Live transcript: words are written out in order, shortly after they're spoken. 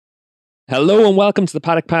Hello and welcome to the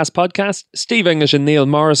Paddock Pass podcast. Steve English and Neil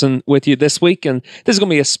Morrison with you this week, and this is going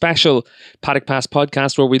to be a special Paddock Pass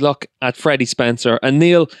podcast where we look at Freddie Spencer. And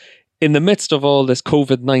Neil, in the midst of all this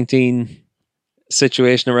COVID-19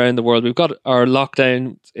 situation around the world, we've got our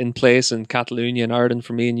lockdown in place in Catalonia and Ireland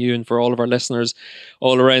for me and you and for all of our listeners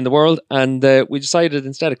all around the world. And we decided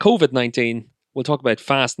instead of COVID-19, we'll talk about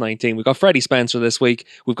Fast 19. We've got Freddie Spencer this week.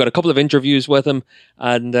 We've got a couple of interviews with him,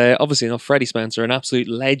 and obviously, Freddie Spencer, an absolute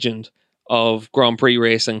legend of Grand Prix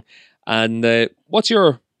racing. And what's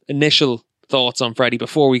your initial thoughts on Freddie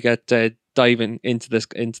before we get diving into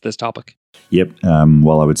this topic? Yep.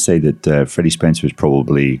 Well, I would say that Freddie Spencer is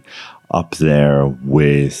probably up there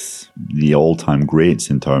with the all-time greats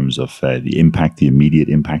in terms of the immediate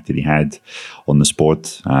impact that he had on the sport.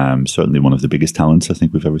 Certainly one of the biggest talents I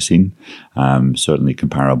think we've ever seen. Certainly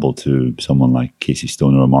comparable to someone like Casey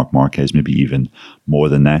Stoner or Marc Marquez, maybe even more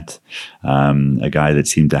than that. A guy that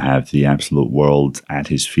seemed to have the absolute world at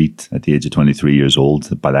his feet at the age of 23 years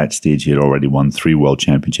old. By that stage, he had already won 3 world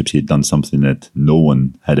championships. He had done something that no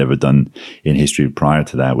one had ever done in history prior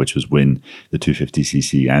to that, which was win the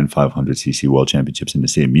 250cc and 500cc world championships in the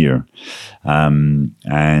same year.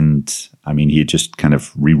 And I mean, he just kind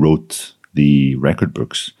of rewrote the record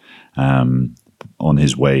books on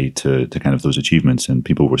his way to kind of those achievements. And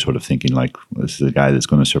people were sort of thinking like, well, this is a guy that's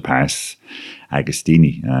going to surpass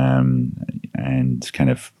Agostini and kind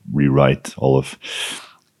of rewrite all of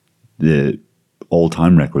the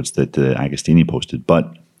all-time records that Agostini posted.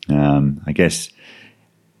 But I guess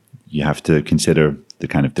you have to consider the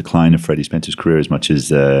kind of decline of Freddie Spencer's career as much as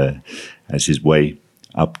his way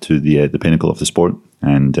up to the pinnacle of the sport.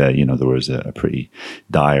 And there was a pretty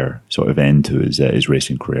dire sort of end to his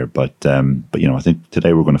racing career. But I think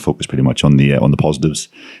today we're going to focus pretty much on the positives.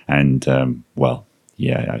 And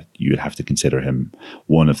you would have to consider him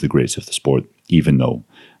one of the greats of the sport, even though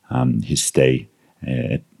his stay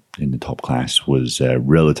in the top class was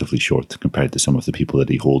relatively short compared to some of the people that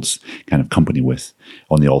he holds kind of company with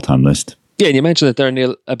on the all-time list. Yeah, and you mentioned it there,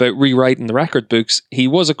 Neil, about rewriting the record books. He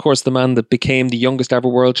was, of course, the man that became the youngest ever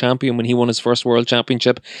world champion when he won his first world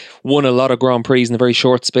championship, won a lot of Grand Prix in a very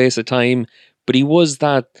short space of time, but he was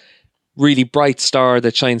that really bright star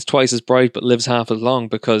that shines twice as bright but lives half as long,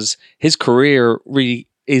 because his career really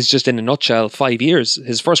is just, in a nutshell, 5 years.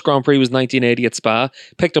 His first Grand Prix was 1980 at Spa,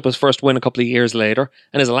 picked up his first win a couple of years later,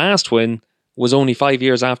 and his last win was only 5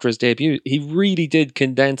 years after his debut. He really did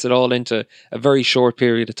condense it all into a very short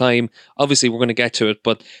period of time. Obviously, we're going to get to it,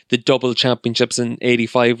 but the double championships in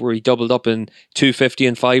 85, where he doubled up in 250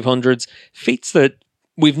 and 500s, feats that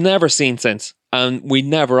we've never seen since, and we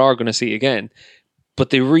never are going to see again. But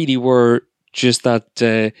they really were just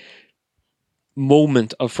that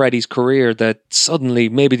moment of Freddie's career that suddenly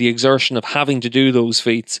maybe the exertion of having to do those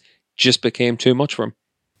feats just became too much for him.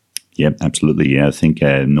 Yeah, absolutely. Yeah, I think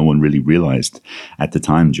no one really realized at the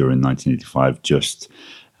time during 1985 just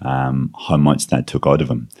how much that took out of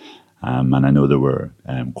him. And I know there were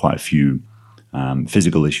quite a few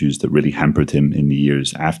physical issues that really hampered him in the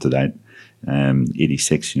years after that.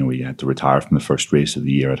 86, he had to retire from the first race of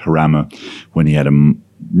the year at Jarama when he had a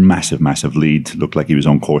massive lead. Looked like he was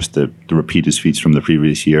on course to repeat his feats from the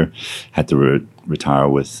previous year. Had to retire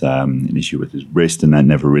with an issue with his wrist, and that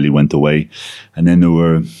never really went away. And then there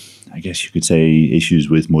were, I guess you could say, issues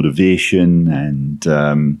with motivation and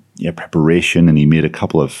preparation, and he made a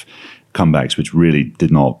couple of comebacks which really did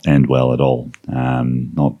not end well at all.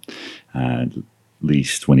 Not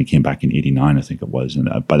least when he came back in 89, I think it was. And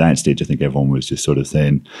by that stage, I think everyone was just sort of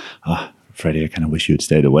saying, Freddie, I kind of wish you had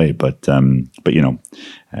stayed away. But I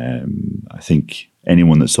think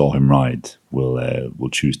anyone that saw him ride will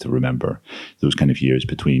choose to remember those kind of years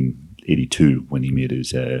between 82, when he made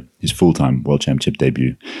his full-time World Championship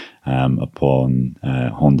debut upon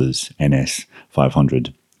Honda's NS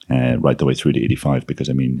 500, right the way through to 85. Because,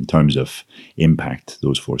 I mean, in terms of impact,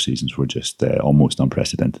 those 4 seasons were just almost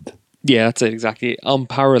unprecedented. Yeah, that's it, exactly.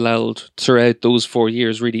 Unparalleled throughout those 4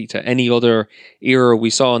 years, really, to any other era we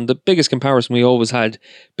saw. And the biggest comparison we always had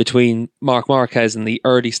between Marc Marquez in the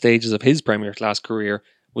early stages of his Premier Class career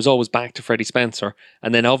was always back to Freddie Spencer.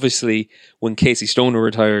 And then obviously when Casey Stoner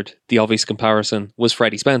retired, the obvious comparison was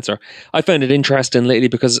Freddie Spencer. I found it interesting lately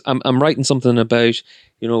because I'm writing something about,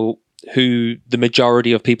 who the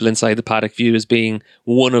majority of people inside the paddock view as being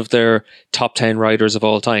one of their top 10 riders of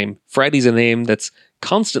all time. Freddie's a name that's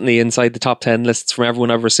constantly inside the top 10 lists from everyone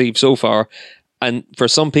I've received so far. And for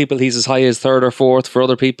some people, he's as high as 3rd or 4th. For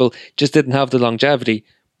other people, just didn't have the longevity.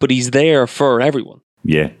 But he's there for everyone.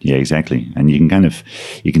 Yeah, exactly. And you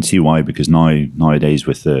can see why, because nowadays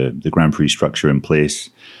with the Grand Prix structure in place,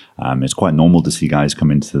 It's quite normal to see guys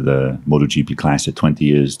come into the MotoGP class at 20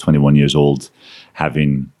 years, 21 years old,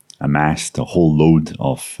 having amassed a whole load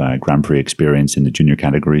of Grand Prix experience in the junior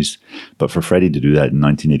categories. But for Freddie to do that in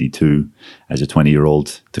 1982 as a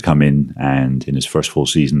 20-year-old, to come in and in his first full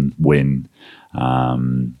season win,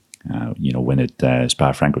 win at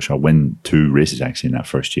Spa-Francorchamps, win 2 races actually in that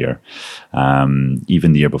first year.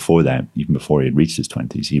 Even the year before that, even before he had reached his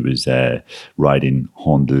 20s, he was riding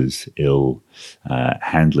Honda's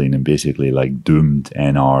handling and basically like doomed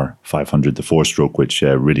NR 500, the 4-stroke, which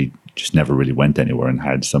really just never really went anywhere and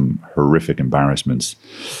had some horrific embarrassments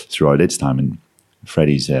throughout its time. And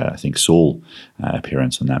Freddie's, I think, sole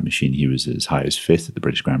appearance on that machine, he was as high as 5th at the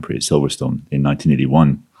British Grand Prix at Silverstone in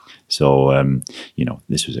 1981. So,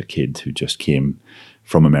 this was a kid who just came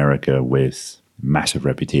from America with massive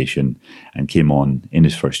reputation and came on in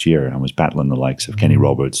his first year and was battling the likes of Kenny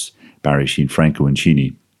Roberts, Barry Sheene, Franco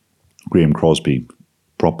Incini, Graham Crosby,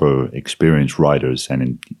 proper experienced riders. And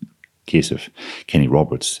in case of Kenny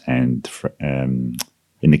Roberts and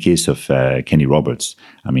in the case of Kenny Roberts,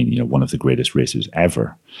 I mean, one of the greatest racers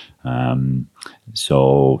ever. I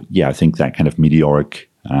think that kind of meteoric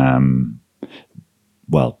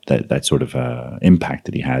that sort of impact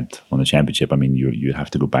that he had on the championship. I mean, you have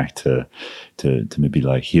to go back to maybe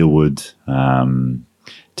like Heelwood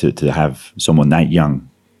to have someone that young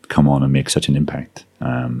come on and make such an impact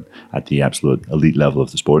at the absolute elite level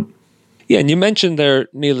of the sport. Yeah, and you mentioned there,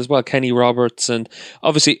 Neil, as well, Kenny Roberts, and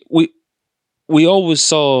obviously we always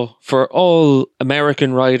saw for all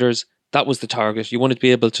American riders, that was the target. You wanted to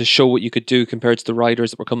be able to show what you could do compared to the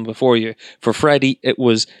riders that were coming before you. For Freddie, it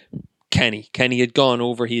was Kenny. Kenny had gone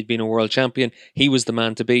over. He had been a world champion. He was the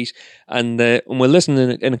man to beat. And we'll listen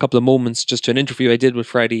in a couple of moments just to an interview I did with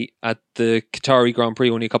Freddie at the Qatari Grand Prix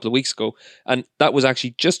only a couple of weeks ago. And that was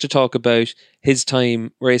actually just to talk about his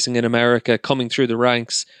time racing in America, coming through the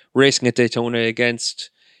ranks, racing at Daytona against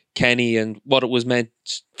Kenny, and what it was meant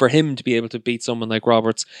for him to be able to beat someone like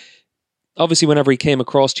Roberts. Obviously, whenever he came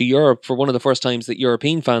across to Europe, for one of the first times that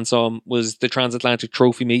European fans saw him was the Transatlantic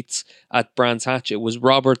Trophy meets at Brands Hatch. It was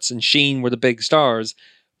Roberts and Sheene were the big stars,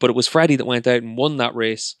 but it was Freddie that went out and won that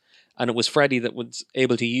race. And it was Freddie that was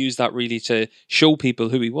able to use that really to show people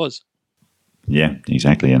who he was. Yeah,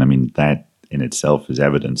 exactly. And I mean, that in itself is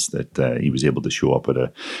evidence that he was able to show up at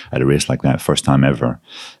a race like that, first time ever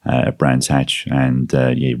at Brands Hatch. And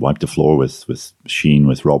he wiped the floor with Sheene,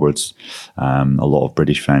 with Roberts. A lot of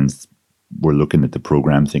British fans were looking at the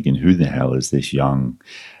program thinking, who the hell is this young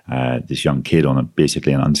kid on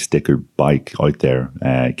basically an unstickered bike out there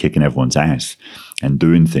kicking everyone's ass and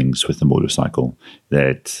doing things with the motorcycle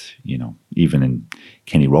that, even in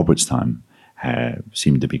Kenny Roberts' time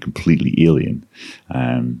seemed to be completely alien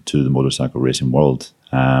to the motorcycle racing world.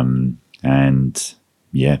 Yeah,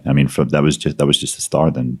 I mean, that was just the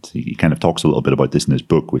start, and he kind of talks a little bit about this in his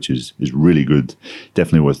book, which is really good,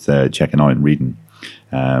 definitely worth checking out and reading.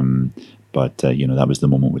 But that was the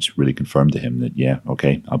moment which really confirmed to him that, yeah,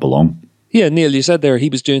 okay, I belong. Yeah, Neil, you said there he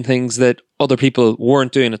was doing things that other people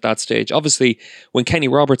weren't doing at that stage. Obviously, when Kenny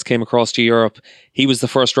Roberts came across to Europe, he was the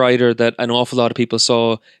first rider that an awful lot of people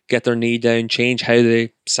saw get their knee down, change how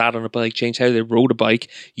they sat on a bike, change how they rode a bike,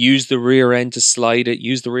 use the rear end to slide it,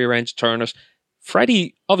 use the rear end to turn it.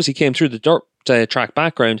 Freddie obviously came through the dirt track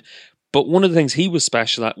background, but one of the things he was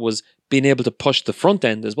special at was being able to push the front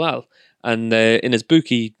end as well. And in his book,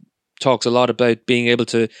 he talks a lot about being able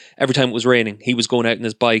to, every time it was raining, he was going out on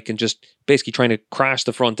his bike and just basically trying to crash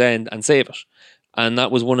the front end and save it. And that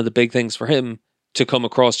was one of the big things for him to come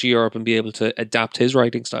across to Europe and be able to adapt his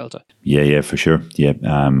riding style to. Yeah, for sure. Yeah,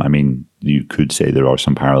 I mean, you could say there are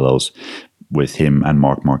some parallels with him and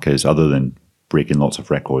Marc Marquez, other than breaking lots of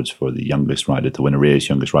records for the youngest rider to win a race,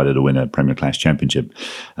 youngest rider to win a Premier Class championship.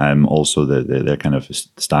 Also, their kind of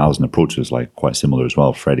styles and approaches like quite similar as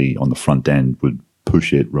well. Freddie on the front end would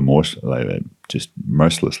push it just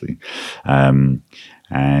mercilessly,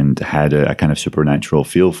 and had a kind of supernatural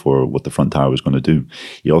feel for what the front tire was going to do.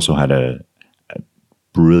 He also had a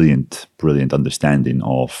brilliant understanding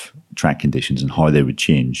of track conditions and how they would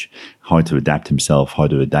change, how to adapt himself, how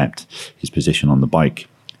to adapt his position on the bike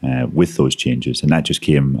with those changes. And that just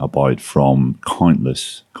came about from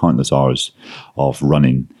countless hours of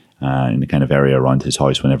running in the kind of area around his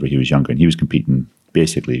house whenever he was younger. And he was competing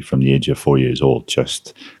basically from the age of 4 years old,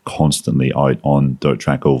 just constantly out on dirt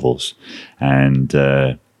track ovals. And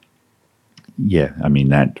I mean,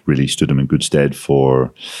 that really stood him in good stead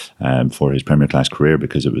for his Premier Class career,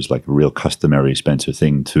 because it was like a real customary Spencer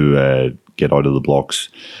thing to get out of the blocks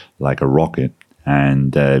like a rocket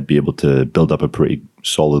and be able to build up a pretty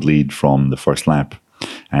solid lead from the first lap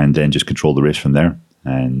and then just control the race from there.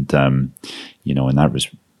 And, and that was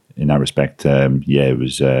in that respect, it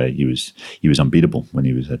was he was unbeatable when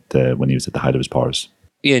he was at the height of his powers.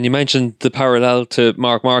 Yeah, and you mentioned the parallel to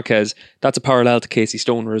Marc Marquez. That's a parallel to Casey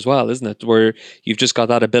Stoner as well, isn't it? Where you've just got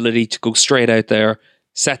that ability to go straight out there,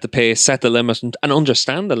 set the pace, set the limit, and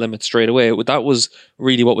understand the limit straight away. That was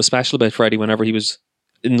really what was special about Freddie whenever he was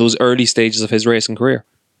in those early stages of his racing career.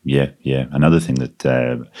 Yeah. Another thing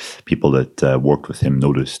that people that worked with him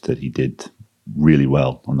noticed that he did really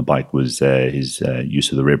well on the bike was his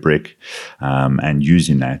use of the rear brake, and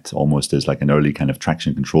using that almost as like an early kind of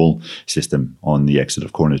traction control system on the exit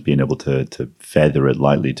of corners, being able to feather it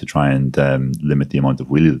lightly to try and limit the amount of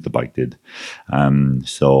wheelie that the bike did.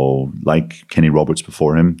 So like Kenny Roberts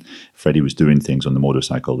before him, Freddie was doing things on the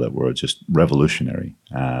motorcycle that were just revolutionary,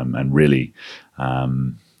 and really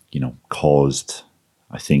caused,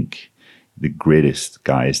 I think, the greatest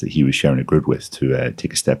guys that he was sharing a grid with to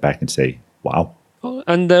take a step back and say, wow.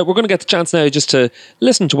 And we're going to get the chance now just to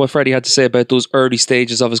listen to what Freddie had to say about those early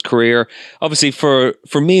stages of his career. Obviously, for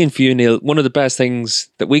me and for you, Neil, one of the best things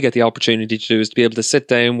that we get the opportunity to do is to be able to sit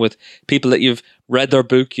down with people that you've read their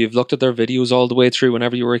book, you've looked at their videos all the way through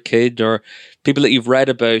whenever you were a kid, or people that you've read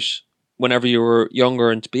about whenever you were younger,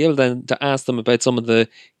 and to be able then to ask them about some of the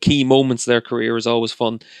key moments of their career is always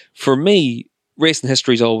fun. For me, racing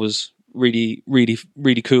history is always really, really,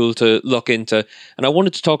 really cool to look into. And I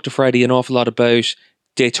wanted to talk to Freddie an awful lot about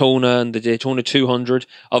Daytona and the Daytona 200.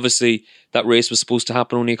 Obviously, that race was supposed to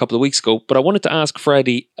happen only a couple of weeks ago, but I wanted to ask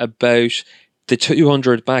Freddie about the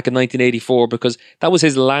 200 back in 1984, because that was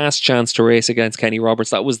his last chance to race against Kenny Roberts.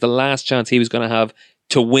 That was the last chance he was going to have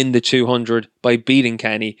to win the 200 by beating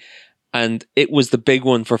Kenny. And it was the big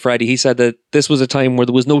one for Freddie. He said that this was a time where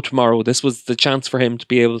there was no tomorrow. This was the chance for him to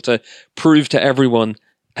be able to prove to everyone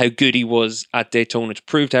how good he was at Daytona, to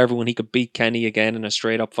prove to everyone he could beat Kenny again in a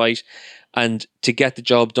straight up fight, and to get the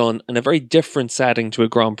job done in a very different setting to a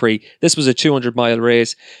Grand Prix. This was a 200-mile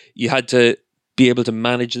race. You had to be able to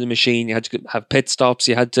manage the machine. You had to have pit stops.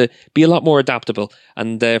 You had to be a lot more adaptable.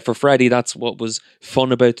 And for Freddie, that's what was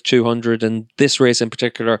fun about the 200. And this race in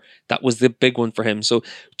particular, that was the big one for him. So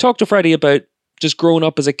talk to Freddie about just growing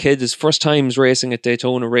up as a kid, his first times racing at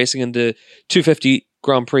Daytona, racing in the 250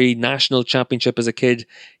 Grand Prix National Championship as a kid,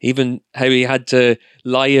 even how he had to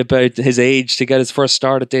lie about his age to get his first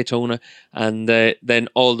start at Daytona, and then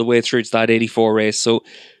all the way through to that 84 race. So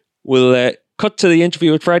we'll cut to the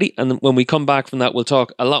interview with Freddie, and when we come back from that, we'll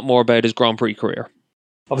talk a lot more about his Grand Prix career.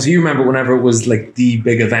 Obviously, you remember whenever it was like the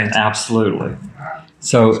big event. Absolutely.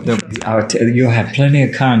 So you'll have plenty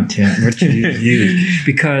of content which you use,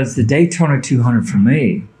 because the Daytona 200 for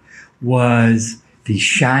me was the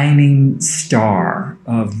shining star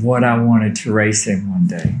of what I wanted to race in one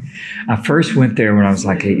day. I first went there when I was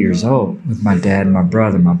like 8 years old with my dad and my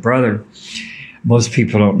brother. My brother, most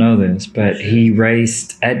people don't know this, but he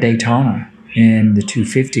raced at Daytona in the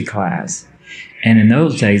 250 class. And in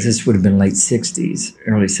those days, this would have been late 60s,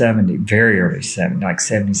 early 70s, very early 70s, like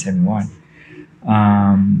 70, 71.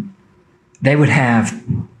 They would have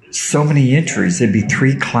so many entries. There'd be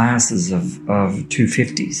 3 classes of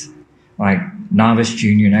 250s, like novice,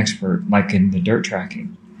 junior, and expert, like in the dirt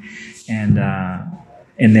tracking. And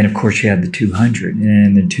then, of course, you had the 200. And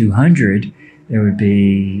in the 200, there would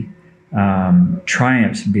be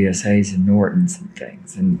Triumphs and BSAs and Nortons and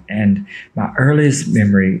things. And my earliest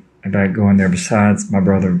memory about going there, besides my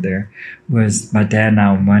brother there, was my dad and I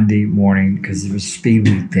on Monday morning, because it was Speed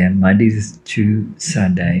Week then, Monday to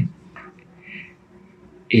Sunday,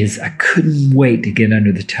 is I couldn't wait to get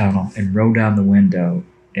under the tunnel and roll down the window,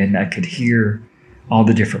 and I could hear all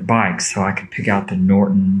the different bikes, so I could pick out the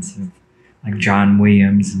Nortons, like John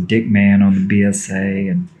Williams and Dick Mann on the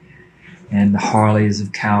BSA, and the Harleys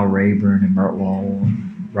of Cal Rayburn and Mert Lowell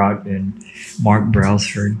and Mark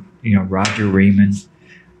Brailsford, Roger Riemann.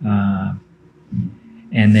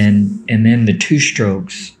 And then the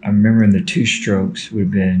 2-strokes. I remember in the 2-strokes would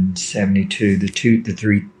have been 72, the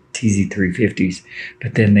 3 TZ350s,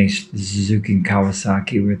 but then the Suzuki and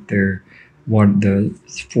Kawasaki with the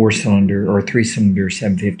 4-cylinder or 3-cylinder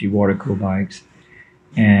 750 water-cooled bikes,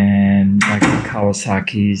 and like the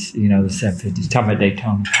Kawasaki's, the 750s. Talking about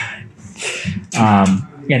Daytona.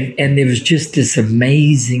 And there was just this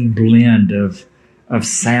amazing blend of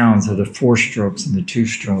sounds of the 4-strokes and the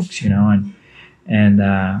 2-strokes, and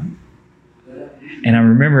I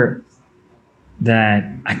remember that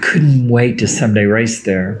I couldn't wait to someday race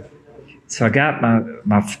there. So I got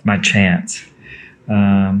my chance.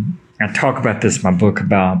 I talk about this in my book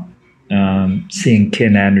about seeing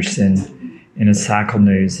Ken Anderson in a Cycle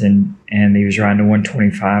News, and he was riding a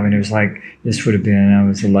 125, and it was like, this would have been, I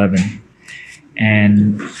was 11.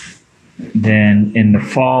 And then in the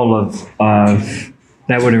fall of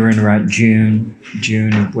That would have been around June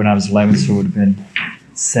when I was 11, so it would have been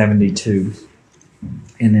 72.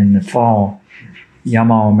 And in the fall,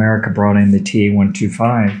 Yamaha America brought in the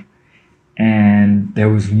TA125, and there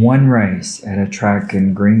was one race at a track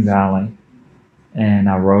in Green Valley, and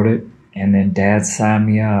I rode it, and then Dad signed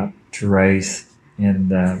me up to race in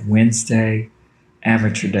the Wednesday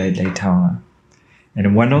Amateur Day Daytona. And it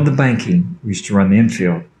wasn't on the banking. We used to run the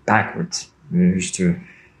infield backwards. We used to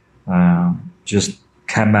just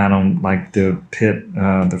come out on like the pit,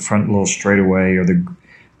 the front little straightaway or the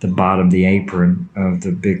bottom of the apron of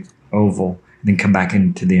the big oval, and then come back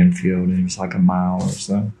into the infield. And it was like a mile or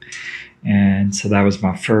so. And so that was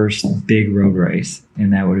my first big road race.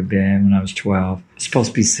 And that would have been when I was 12. It's supposed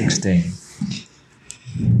to be 16.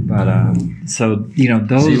 But so, you know,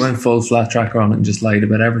 those. So you went full flat tracker on it and just lied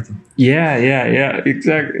about everything. Yeah,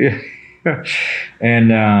 exactly.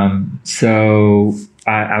 And so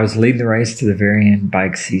I was leading the race to the very end,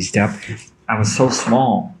 bike seized up. I was so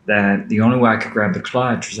small that the only way I could grab the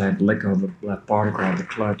clutch was I had to let go of the left bar to grab the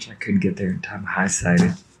clutch. I couldn't get there in time,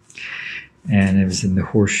 high-sided. And it was in the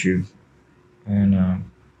horseshoe. And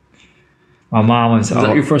my mom was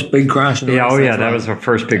that your first big crash? Yeah, that was our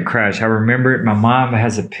first big crash. I remember it. My mom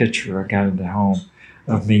has a picture, I got it at home,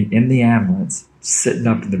 of me in the ambulance, sitting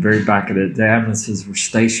up in the very back of it. The ambulances were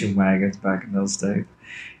station wagons back in those days.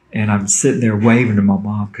 And I'm sitting there waving to my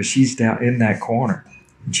mom because she's down in that corner.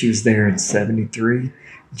 And she was there in 73.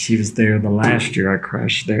 And she was there the last year I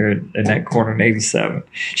crashed there in that corner in 87.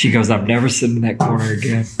 She goes, I've never sitting in that corner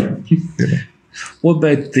again. What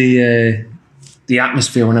about the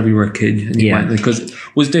atmosphere whenever you were a kid? And you went, because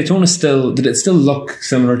was Daytona did it still look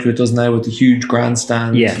similar to it does now with the huge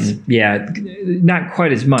grandstands? Yes, not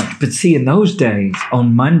quite as much. But see, in those days,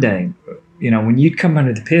 on Monday, you know, when you'd come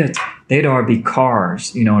under the pits, they'd already be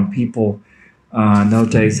cars, you know, and people, in those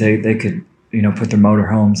days, they could, you know, put their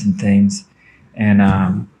motorhomes and things. And,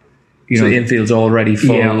 you know. So the infield's already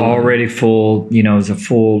full. Yeah, already full. You know, it was a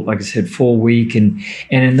full, like I said, full week. And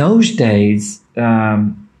in those days,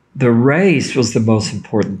 the race was the most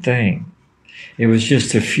important thing. It was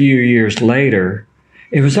just a few years later.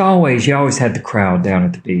 You always had the crowd down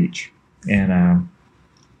at the beach. And,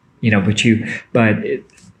 you know, but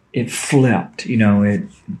it flipped, you know,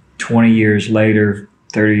 20 years later,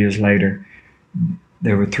 30 years later,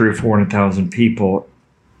 there were 300,000 or 400,000 people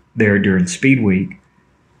there during Speed Week,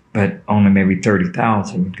 but only maybe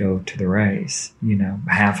 30,000 would go to the race. You know,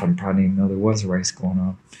 half of them probably didn't know there was a race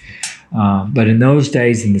going on. But in those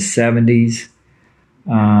days, in the 70s,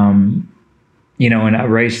 you know, and I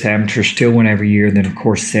raced amateur, still went every year. Then, of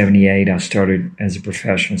course, 78, I started as a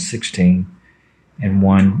professional, 16, and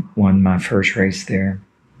won my first race there.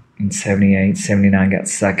 In 78, 79, got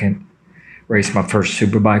second. Raced my first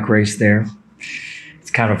superbike race there.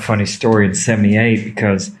 It's kind of a funny story in 78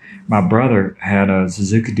 because my brother had a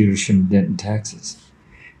Suzuki dealership in Denton, Texas.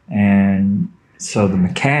 And so the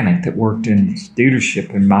mechanic that worked in his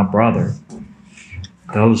dealership and my brother,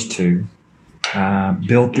 those two,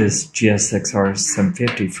 built this GSX-R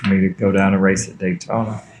 750 for me to go down and race at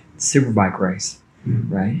Daytona, superbike race,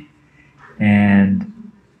 right?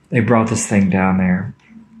 And they brought this thing down there,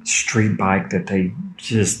 street bike that they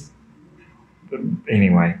just,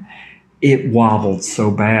 anyway, it wobbled so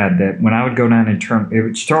bad that when I would go down and turn, it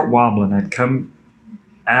would start wobbling. I'd come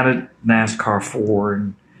out of NASCAR 4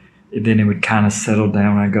 and then it would kind of settle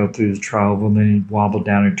down. I'd go through the tri-oval and then it'd wobble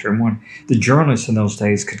down in turn 1. The journalists in those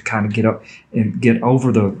days could kind of get up and get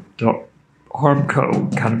over the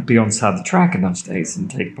Harmco, kind of be on the side of the track in those days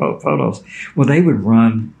and take photos. Well, they would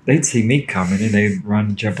run, they'd see me coming and they'd run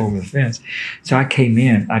and jump over the fence. So I'd come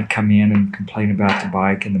in and complain about the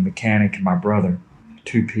bike and the mechanic and my brother,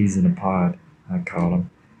 2 peas in a pod, I called him,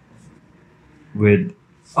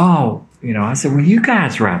 I said, well, you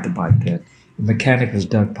guys ride the bike then. The mechanic was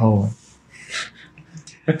Doug Poland.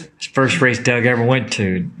 First race Doug ever went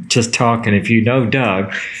to, just talking. If you know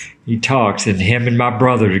Doug, he talks, and him and my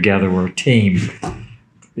brother together were a team.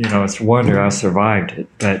 You know, it's a wonder I survived it.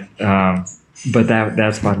 But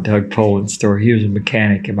that's my Doug Poland story. He was a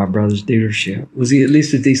mechanic in my brother's dealership. Was he at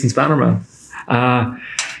least a decent spanner man?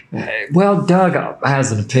 Well, Doug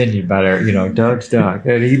has an opinion about it. You know, Doug's Doug,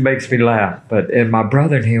 and he makes me laugh. And my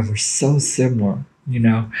brother and him were so similar. You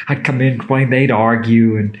know, I'd come in, complain, they'd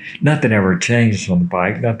argue, and nothing ever changed on the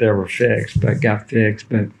bike. Nothing ever fixed, but got fixed.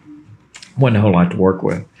 But wasn't a whole lot to work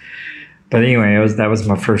with. But anyway, that was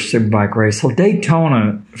my first superbike race. So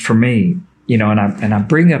Daytona for me, you know, and I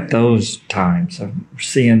bring up those times of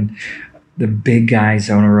seeing the big guys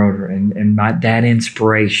on a rotor, and that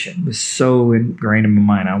inspiration was so ingrained in my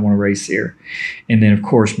mind. I want to race here. And then, of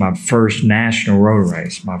course, my first national rotor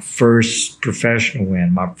race, my first professional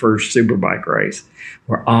win, my first superbike race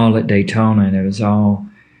were all at Daytona, and it was all.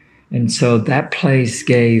 And so that place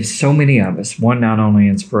gave so many of us, one, not only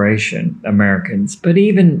inspiration, Americans, but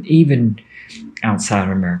even outside of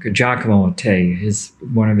America. Giacomo will tell you,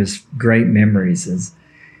 one of his great memories is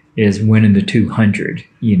winning the 200,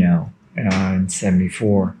 in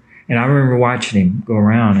 '74. And I remember watching him go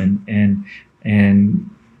around, and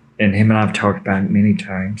him and I've talked about it many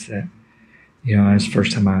times that, it was the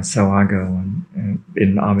first time I saw Ago,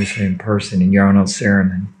 and obviously in person, and Jarno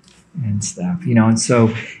Saarinen and stuff, and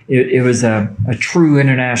so it was a true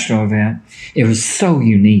international event. It was so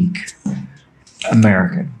unique,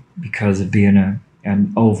 American, because of being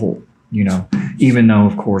an oval, even though,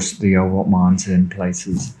 of course, the oval at Monza and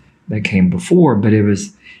places that came before, but it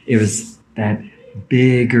was that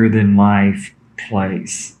bigger than life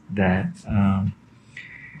place that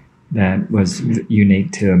was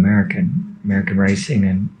unique to American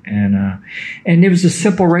racing, and it was a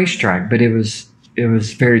simple racetrack, but it was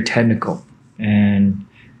very technical, and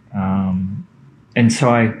so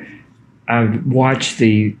I watched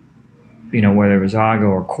the, whether it was Ago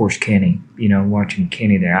or, of course, Kenny, watching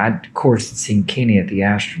Kenny there. I'd, of course, seen Kenny at the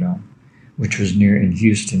Astrodome, which was near in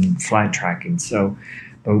Houston, flat tracking. So,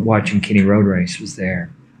 but watching Kenny road race was there.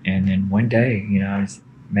 And then one day,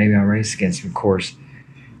 maybe I raced against him, of course.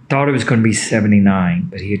 Thought it was going to be 79,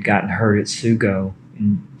 but he had gotten hurt at Sugo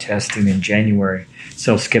in testing in January.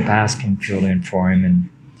 So Skip Askin filled in for him, and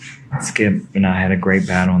Skip and I had a great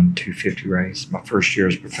battle in the 250 race. My first year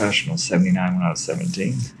as a professional, 79, when I was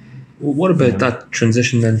 17. Well, what about that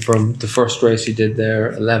transition then from the first race you did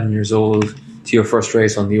there, 11 years old, to your first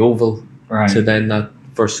race on the oval, right, to then that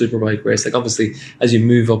first superbike race? Like, obviously, as you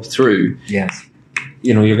move up through, yes,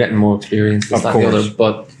 you're getting more experience, this, of that, course, and the other,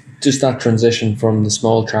 but just that transition from the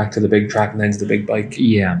small track to the big track and then to the big bike.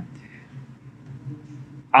 Yeah.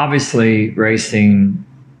 Obviously, racing,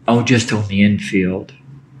 just on the infield,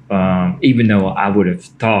 even though I would have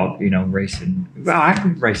thought, racing, I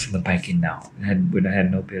could race in the banking now. Would have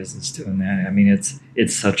had no business doing that. I mean,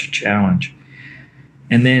 it's such a challenge.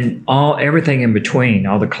 And then everything in between,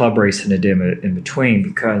 all the club racing I did in between,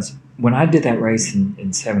 because when I did that race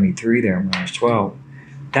in 73 there when I was 12,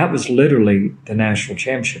 that was literally the national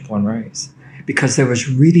championship one race, because there was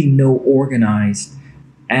really no organized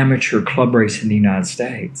amateur club race in the United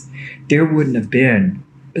States. There wouldn't have been,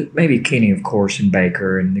 maybe Kenny, of course, and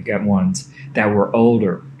Baker, and they got ones that were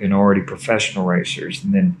older and already professional racers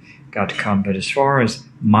and then got to come. But as far as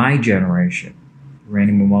my generation,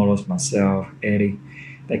 Randy Mamolos, myself, Eddie,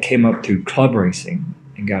 they came up through club racing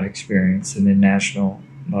and got experience, and then national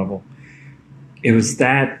level. It was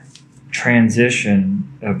that transition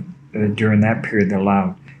during that period that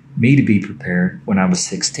allowed me to be prepared when I was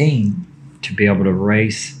 16 to be able to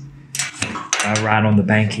race, ride on the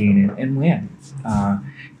banking and win.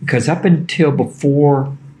 Because up until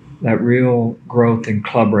before that real growth in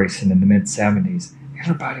club racing in the mid-70s,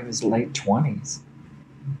 everybody was late 20s,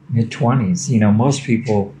 mid-20s. Most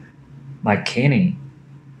people, like Kenny,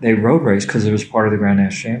 they road raced because it was part of the Grand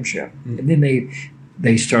National Championship. Mm-hmm. And then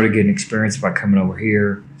they started getting experience by coming over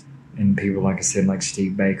here. And people, like I said, like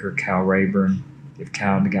Steve Baker, Cal Rayburn. If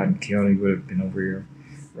Cal had gotten killed, he would have been over here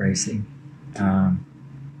racing.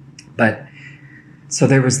 But so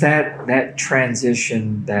there was that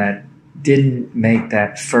transition that didn't make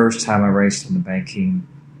that first time I raced on the banking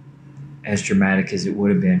as dramatic as it would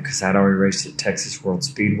have been, because I'd already raced at Texas World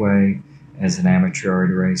Speedway as an amateur,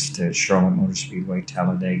 already raced at Charlotte Motor Speedway,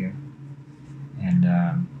 Talladega, and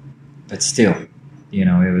but still,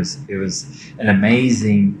 it was an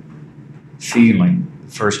amazing feeling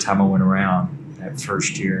the first time I went around that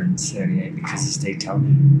first year in 78, because the state told me,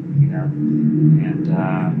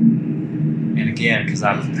 and again, because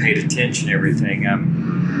I've paid attention to everything,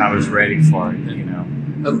 I was ready for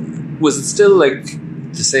it, Was it still like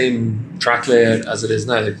the same track layout as it is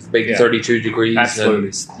now, like big 32 degrees? Absolutely,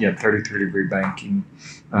 33-degree banking.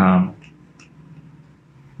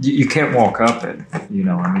 You can't walk up it, you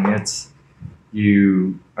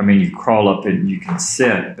crawl up it and you can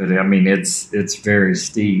sit, but it's very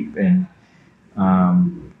steep, and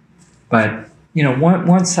but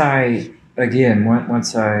once I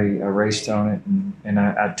raced on it and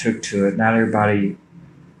I took to it. Not everybody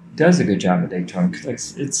does a good job at Daytona,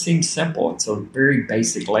 because it seems simple. It's a very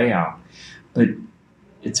basic layout, but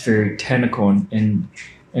it's very technical, and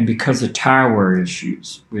because of tire wear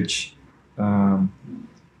issues, which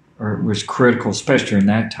was critical, especially in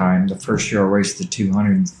that time. The first year I raced the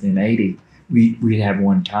 280 we'd have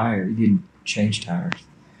one tire. You didn't change tires.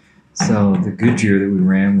 So the Goodyear that we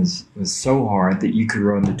ran was so hard that you could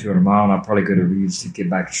run the 200 mile, and I probably could have used to get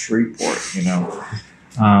back to Shreveport, you know.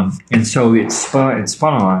 And so it spun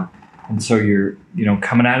a lot. And so you're, you know,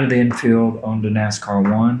 coming out of the infield onto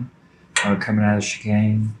NASCAR 1, coming out of the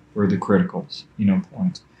chicane were the criticals, you know,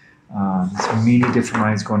 points. So many different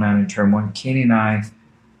lines going on in turn 1. Kenny and I,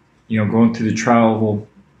 you know, going through the trial oval,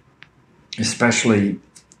 especially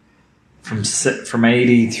from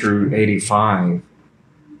 80 through 85,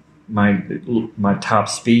 my top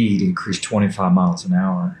speed increased 25 miles an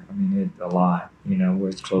hour. I mean, a lot. You know,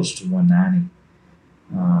 we're close to 190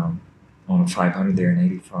 on a 500 there in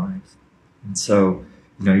 85. And so,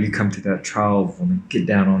 you know, you come through that trial and get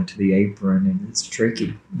down onto the apron, and it's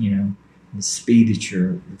tricky. You know, the speed that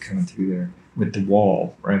you're coming through there with the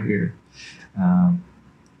wall right here.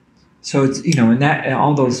 So it's, you know, in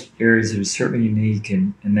all those areas, it was certainly unique,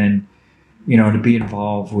 and then, you know, to be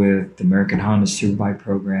involved with the American Honda Superbike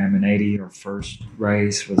program in 80, our first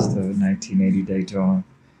race was the 1980 Daytona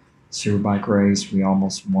Superbike race. We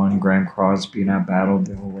almost won. Graham Crosby and I battled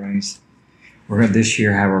the whole race. We're going to this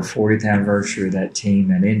year have our 40th anniversary of that team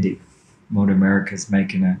at Indy. Motor America is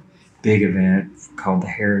making a big event called the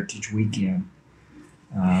Heritage Weekend.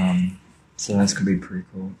 So that's going to be pretty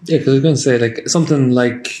cool. Yeah, because I was going to say, like, something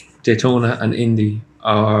like Daytona and Indy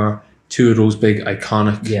are two of those big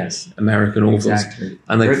iconic American ovals. Exactly.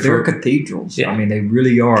 And like they're cathedrals. Yeah. I mean, they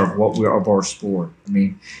really are of our sport. I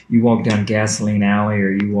mean, you walk down Gasoline Alley,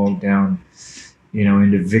 or you walk down, you know,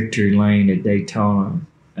 into Victory Lane at Daytona.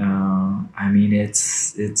 I mean,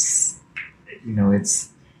 it's you know, it's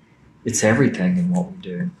everything in what we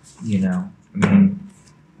do. You know, I mean,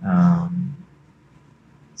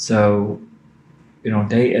 so, you know,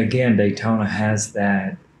 Daytona has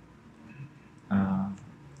that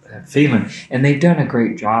feeling, and they've done a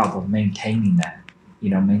great job of maintaining that. You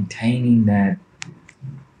know, maintaining that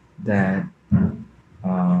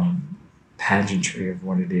pageantry of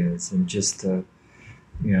what it is, and just the,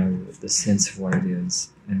 you know, the sense of what it is,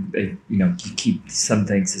 and they, you know, you keep some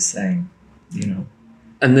things the same. You know,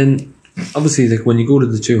 and then obviously, like, when you go to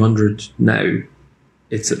the 200 now,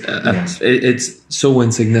 it's so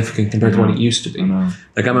insignificant compared to what it used to be.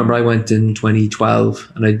 Like, I remember I went in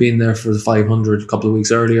 2012, and I'd been there for the 500 a couple of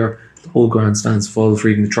weeks earlier. The whole grandstand's full for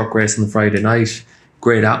even the truck race on the Friday night.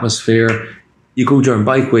 Great atmosphere. You go during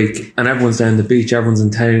bike week, and everyone's down the beach, everyone's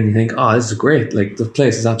in town, and you think, oh, this is great. Like, the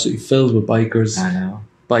place is absolutely filled with bikers. I know.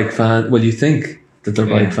 Bike fans. Well, you think that they're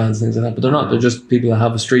bike fans and things like that, but they're not. They're just people that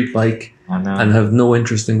have a street bike and have no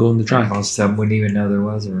interest in going to track. Most of them wouldn't even know there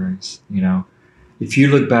was a race, you know. If you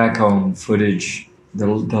look back on footage, the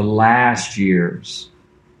last years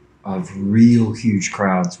of real huge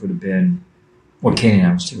crowds would have been, well, Kenny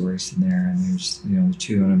and I was still racing there, and there's, you know, the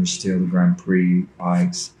 200 was still the Grand Prix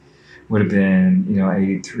bikes. Would have been, you know,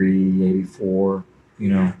 83, 84, you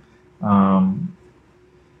know.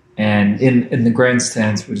 And in the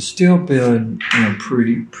grandstands would have still been, you know,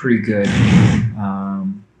 pretty good.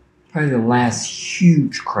 Probably the last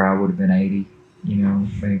huge crowd would have been 80, you know,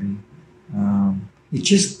 maybe. It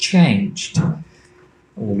just changed a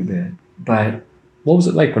little bit. But what was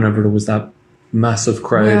it like whenever there was that massive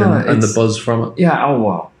crowd and the buzz from it? Yeah, oh,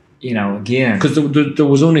 well, you know, again. Because there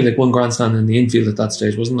was only like one grandstand in the infield at that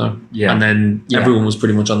stage, wasn't there? Yeah. And then everyone was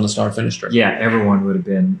pretty much on the start-finish strip. Yeah, everyone would have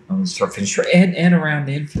been on the start-finish strip and around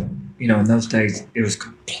the infield. You know, in those days, it was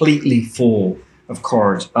completely full of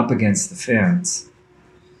cars up against the fence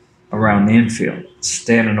around the infield,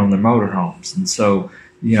 standing on their motorhomes. And so,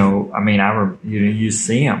 you know, I mean, you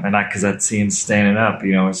see them, and because I'd see them standing up,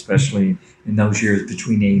 you know, especially in those years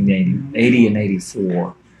between 80 and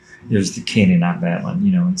 84. There's the Kenny and I battling,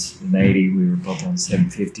 you know. In 80, we were both on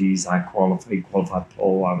 750s. I qualified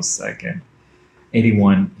pole. I was second.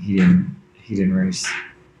 81, he didn't race.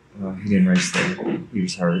 He didn't race there. He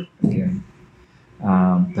was hurt again.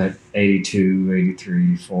 But 82,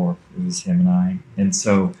 83, 84, it was him and I. And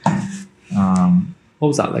so, what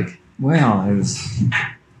was that like? Well, it was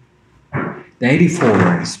the 84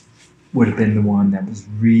 race would have been the one that was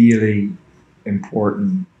really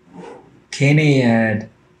important. Kenny had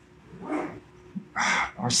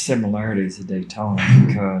our similarities at Daytona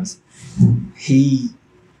because he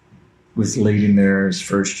was leading there his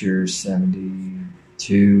first year,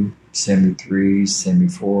 72, 73,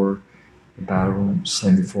 74, the battle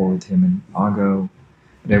 74 with him and Ago.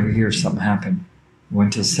 But every year something happened. It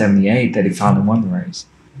went to 78 that he finally won the race.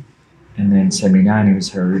 And then 79 he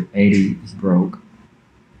was hurt. 80 he broke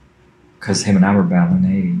because him and I were battling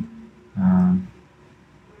 80.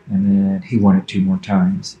 And then he won it two more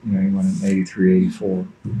times. You know, he won it in 83, 84.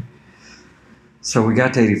 So we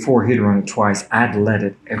got to 84. He'd run it twice. I'd led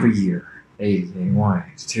it every year. 80, 81,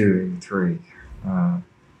 82, 83.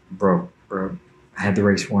 Broke. I had the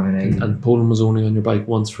race won in 80. And Poland was only on your bike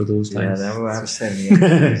once for those Yeah, times. I was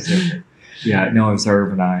 78. Yeah, no, it was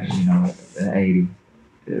Irv and I, at 80,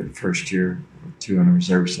 first year, 200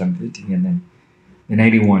 reserve 750. And then in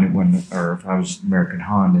 81, it wasn't Irv. I was American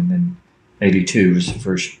Honda. And then 82 was the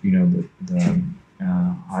first, the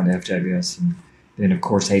Honda FWS. And then, of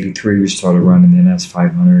course, 83, we started running the NS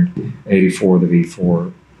 500, 84, the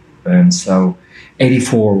V4. And so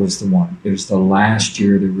 84 was the one. It was the last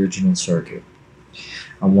year of the original circuit.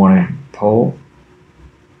 I wanted pole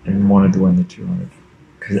and wanted to win the 200.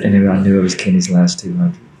 And I knew it was Kenny's last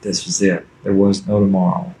 200. This was it. There was no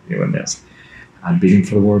tomorrow doing this. I beat him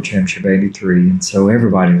for the World Championship 83, and so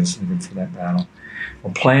everybody was looking for that battle.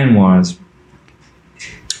 Well, plan was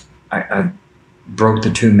I broke the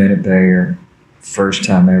 2-minute barrier. First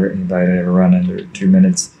time anybody had ever run under 2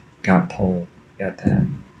 minutes, got pole, got that.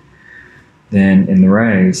 Then in the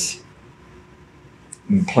race,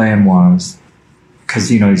 the plan was, because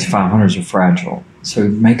these 500s are fragile, so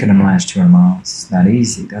making them last 200 miles is not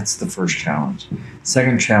easy. That's the first challenge.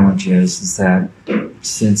 Second challenge is that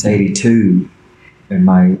since 82, and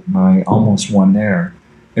my almost won there,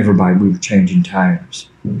 we were changing tires,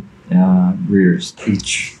 rears,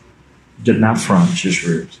 each, not front, just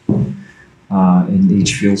rears, in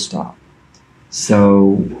each fuel stop.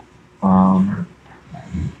 So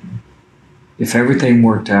if everything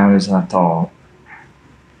worked out as I thought,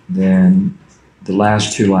 then the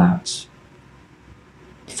last 2 laps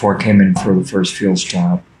before I came in for the first fuel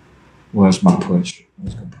stop was my push. I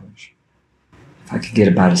was going to push. If I could get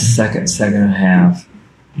about a second and a half,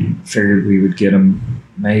 figured we would get them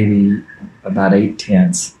maybe about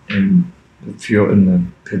 8/10 in the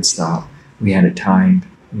pit stop. We had it timed.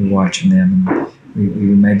 We were watching them, and we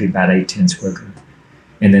were maybe about 8/10 quicker.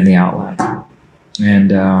 And then the outlap.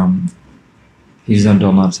 And he's on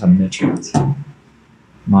Dunlops on Mitchells.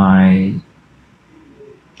 I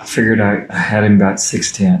figured I had him about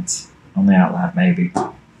 6/10 on the outlap, maybe.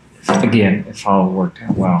 Again, if all worked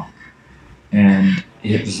out well. And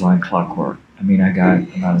it was like clockwork. I mean, I got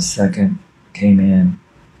about a second, came in,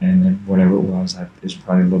 and then whatever it was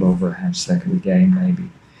probably a little over a half second we gained, maybe.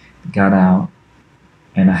 Got out,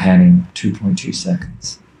 and I had him 2.2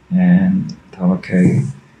 seconds. And I thought, okay,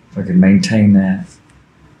 if I could maintain that,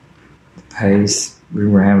 the pace, we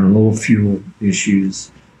were having a little fuel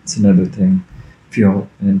issues. It's another thing, fuel.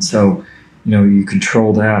 And so, you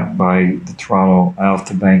control that by the throttle off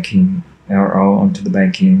the banking, or onto the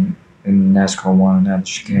banking in NASCAR 1 and out the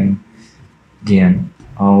chicane. Again,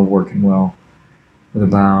 all working well. With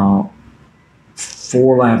about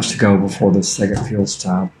 4 laps to go before the second fuel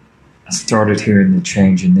stop, I started hearing the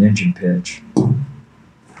change in the engine pitch.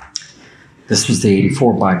 This was the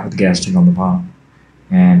 84 bike with the gas tank on the bottom.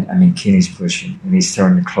 And, Kenny's pushing, and he's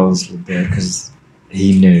starting to close a little bit because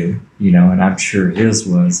he knew, and I'm sure his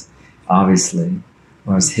was, obviously,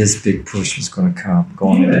 his big push was going to come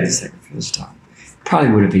going into the second fuel stop.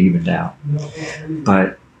 Probably would have evened out.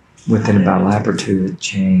 But within about a lap or two, it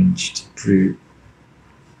changed through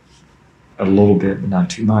a little bit, but not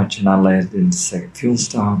too much. And I led into the second fuel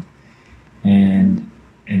stop. And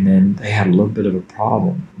then they had a little bit of a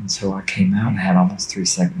problem. And so I came out and had almost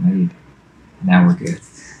 3-second lead. Now we're good.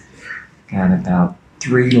 Got about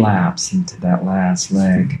 3 laps into that last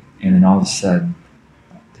leg. And then all of a sudden,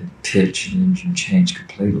 the pitch and engine changed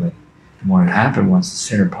completely. And what had happened was the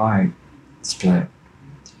center pipe split.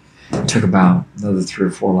 It took about another 3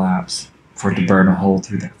 or 4 laps for it to burn a hole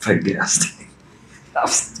through that fake gas tank. I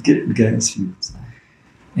was getting gas fumes.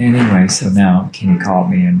 Anyway, so now Kenny called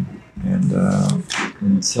me,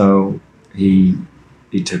 and so he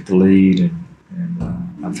took the lead, and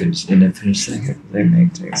I finished second. They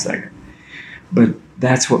made take second. But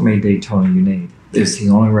that's what made Daytona unique. It's the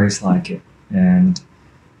only race like it. And,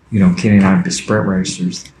 Kenny and I are sprint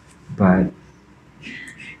racers, but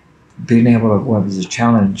being able to, what was a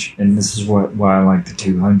challenge, and this is why I like the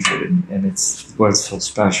 200, and it's what's so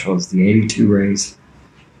special is the 82 race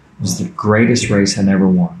was the greatest race I never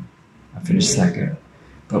won. I finished second.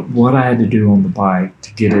 But what I had to do on the bike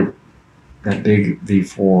to get it, that big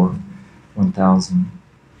V4 1000,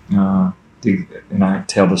 and I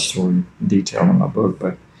tell the story in detail in my book,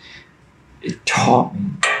 but it taught me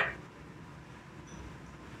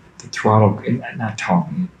the throttle, not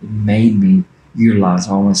taught me, it made me utilize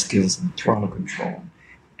all my skills in throttle control,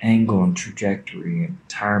 angle and trajectory, and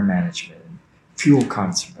tire management, and fuel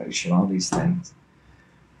conservation, all these things.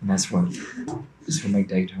 And that's what makes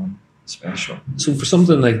Daytona special. So for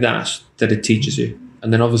something like that it teaches you,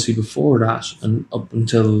 And then obviously before that, and up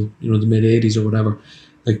until the mid '80s or whatever,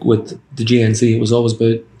 like with the GNC, it was always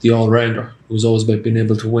about the all rounder. It was always about being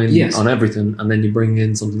able to win Yes. on everything. And then you bring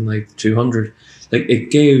in something like the 200. Like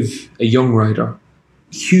it gave a young rider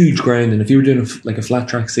huge ground. And if you were doing a flat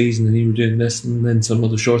track season and you were doing this and then some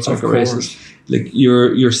other short circuit races, like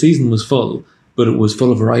your season was full, but it was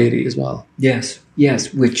full of variety as well. Yes,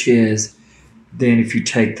 which is then if you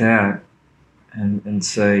take that and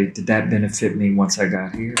say, did that benefit me once I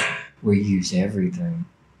got here? We use everything.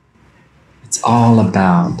 It's all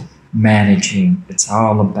about managing. It's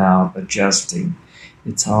all about adjusting.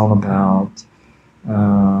 It's all about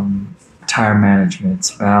tire management.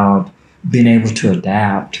 It's about being able to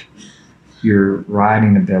adapt your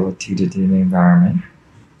riding ability to the environment,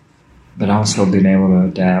 but also being able to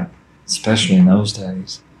adapt, especially in those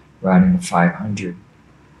days, riding a 500.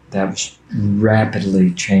 That was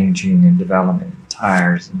rapidly changing and developing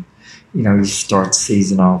tires. And, you start the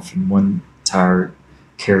season off in one tire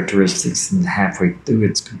characteristics and halfway through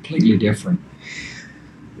it's completely different.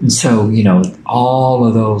 And so, all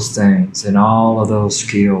of those things and all of those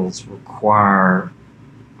skills require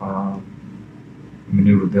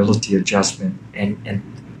maneuverability, adjustment, and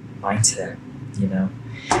mindset,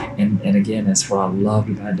 And again, that's what I loved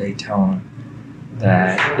about Daytona,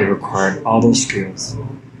 that it required all those skills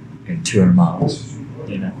in 200 miles,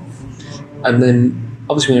 And then,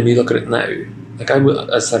 obviously, whenever you look at it now, like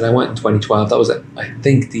I said, I went in 2012. That was, I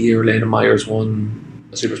think, the year Lena Myers won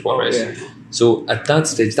a super sport race. Yeah. So at that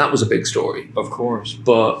stage, that was a big story. Of course.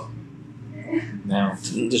 But now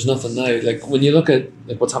there's nothing now. Like when you look at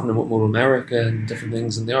what's happening with Moto America and different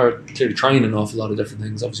things, and they are clearly trying an awful lot of different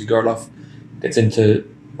things. Obviously, Gerloff gets into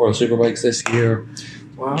World Superbikes this year.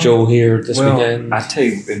 Wow. Joe here this weekend. I tell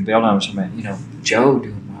you, in Belgium, Joe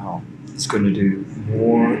doing well. He's going to do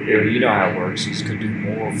more. You know how it works. He's going to do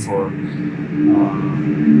more for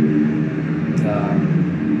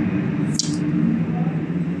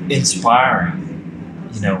inspiring.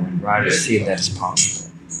 And riders see that as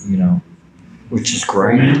possible. Which is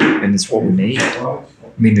great, and it's what we need.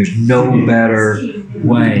 There's no better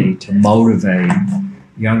way to motivate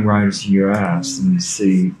young riders in the U.S. than to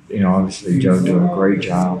see, obviously Joe doing a great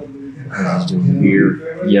job. He's doing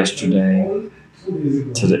here yesterday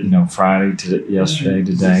to the, Friday to yesterday,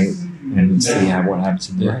 today, and see what happens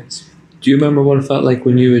in the race. Do you remember what it felt like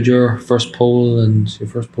when you had your first pole and your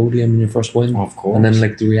first podium and your first win? Of course. And then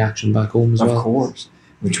the reaction back home as well? Of course,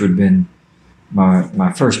 which would have been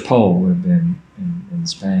my first pole would have been in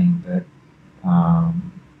Spain, but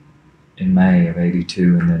in May of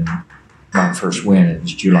 '82, and then my first win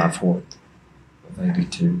is July 4th of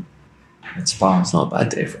 '82 at Spa. It's not a bad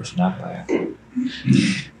day for us. Not bad.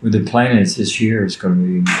 With the plan is this year it's going to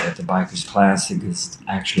be at the Bikers Classic. It's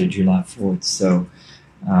actually July 4th. So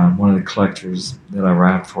one of the collectors that I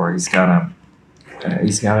ride for, he's got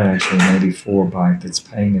actually an '84 bike that's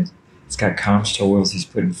painted. It's got Comstar wheels. He's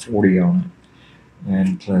putting 40 on it,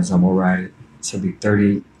 and plans I'm gonna ride it. So it'll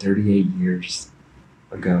be 38 years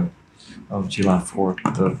ago of July 4th.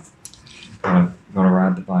 I'm gonna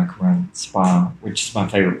ride the bike around Spa, which is my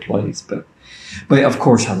favorite place. But of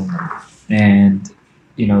course I don't know. And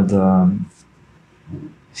in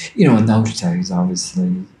those days,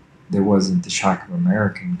 obviously there wasn't the shock of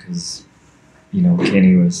American because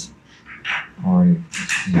Kenny was already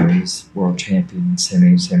he was world champion in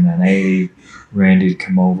 79, 80. Randy had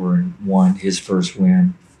come over and won his first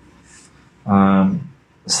win. The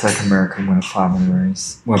second American won a 500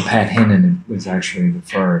 race. Well, Pat Hennon was actually the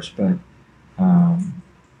first, but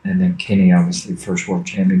and then Kenny obviously first world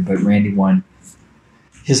champion. But Randy won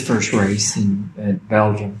his first race at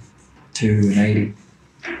Belgium, 2 in 80.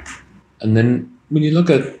 And then when you look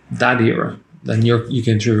at that era, then you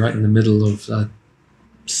came through right in the middle of that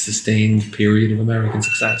sustained period of American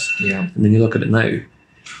success. Yeah. And then you look at it now.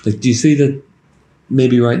 Do you see that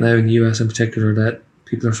maybe right now in the US in particular that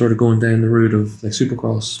people are sort of going down the route of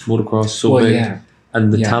Supercross, motocross, big, yeah.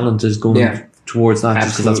 and the talent is going towards that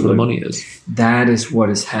just because that's where the money is? That is what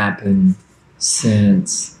has happened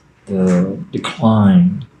since the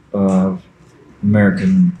decline of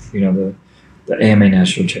American, the AMA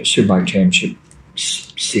National Superbike Championship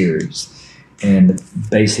Series and the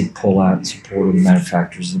basic pullout support of the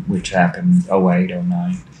manufacturers, which happened in 08,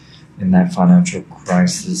 09 in that financial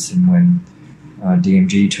crisis, and when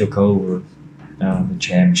DMG took over the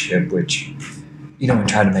championship, which, and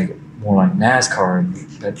tried to make it more like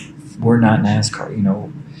NASCAR, but we're not NASCAR,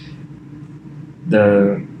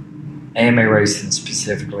 The AMA racing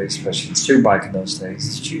specifically, especially in Superbike in those days,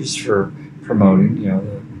 is used for promoting,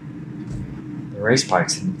 the race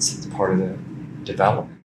bikes, and it's part of the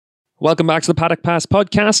development. Welcome back to the Paddock Pass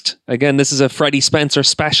podcast. Again, this is a Freddie Spencer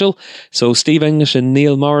special. So Steve English and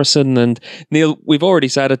Neil Morrison. And Neil, we've already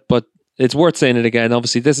said it, but it's worth saying it again.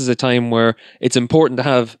 Obviously, this is a time where it's important to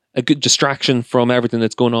have a good distraction from everything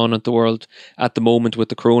that's going on in the world at the moment with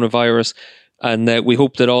the coronavirus. And we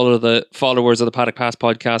hope that all of the followers of the Paddock Pass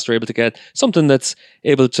podcast are able to get something that's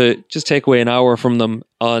able to just take away an hour from them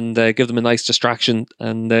and give them a nice distraction.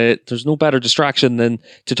 And there's no better distraction than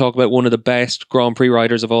to talk about one of the best Grand Prix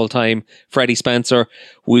riders of all time, Freddie Spencer.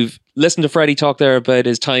 We've listened to Freddie talk there about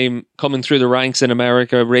his time coming through the ranks in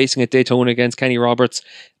America, racing at Daytona against Kenny Roberts.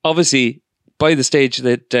 Obviously, by the stage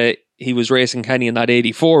that he was racing Kenny in that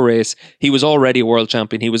 84 race, he was already a world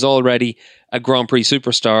champion. He was already a Grand Prix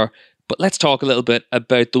superstar. But let's talk a little bit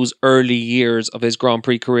about those early years of his Grand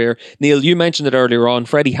Prix career. Neil, you mentioned it earlier on.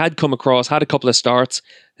 Freddie had come across, had a couple of starts.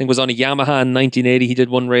 I think it was on a Yamaha in 1980. He did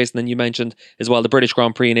one race, and then you mentioned as well the British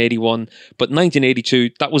Grand Prix in 81. But 1982,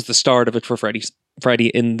 that was the start of it for Freddie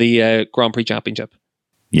in the Grand Prix Championship.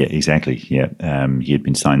 Yeah, exactly. Yeah, he had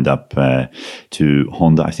been signed up to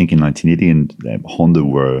Honda, I think, in 1980, and Honda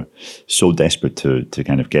were so desperate to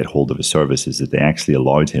kind of get hold of his services that they actually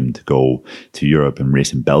allowed him to go to Europe and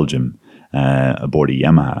race in Belgium aboard a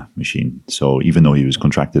Yamaha machine. So even though he was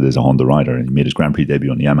contracted as a Honda rider and he made his Grand Prix debut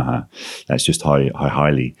on the Yamaha, that's just how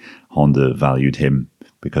highly Honda valued him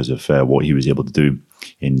because of what he was able to do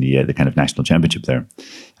in the kind of national championship there.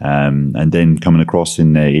 And then coming across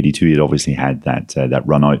in 82, he had obviously had that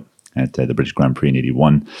run out at the British Grand Prix in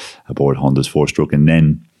 81 aboard Honda's four-stroke. And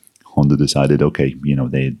then Honda decided, okay,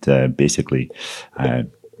 they'd basically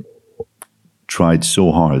tried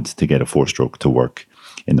so hard to get a four-stroke to work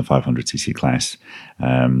in the 500cc class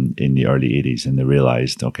in the early 80s, and they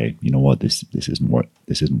realized, okay, you know what, this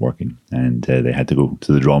isn't working, and they had to go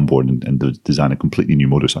to the drawing board and design a completely new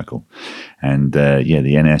motorcycle. And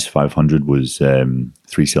the NS 500 was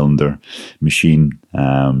three-cylinder machine,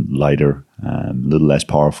 lighter, a little less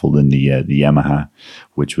powerful than the Yamaha,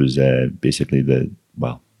 which was basically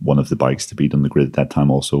one of the bikes to beat on the grid at that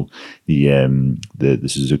time. Also, the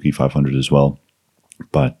Suzuki 500 as well.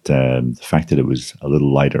 But the fact that it was a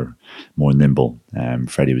little lighter, more nimble,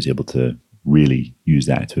 Freddie was able to really use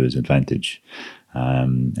that to his advantage.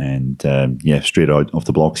 Straight out off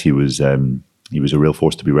the blocks, he was a real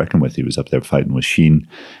force to be reckoned with. He was up there fighting with Sheen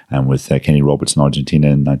and with Kenny Roberts in Argentina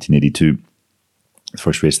in 1982, the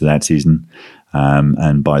first race of that season.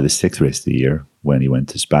 And by the sixth race of the year, when he went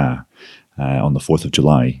to Spa on the 4th of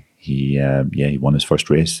July, he won his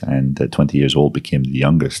first race, and at 20 years old became the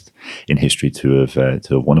youngest in history to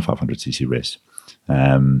have won a 500cc race,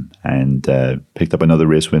 and picked up another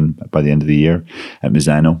race win by the end of the year at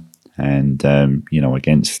Misano, and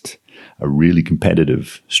against a really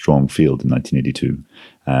competitive, strong field in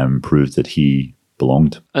 1982, proved that he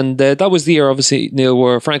belonged. And that was the year, obviously, Neil,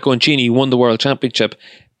 where Franco Ancini won the World Championship,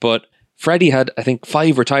 but Freddie had, I think,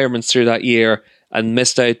 5 retirements through that year and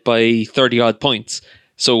missed out by 30 odd points.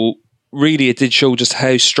 So really it did show just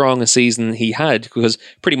how strong a season he had, because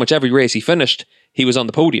pretty much every race he finished, he was on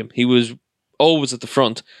the podium. He was always at the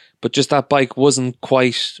front, but just that bike wasn't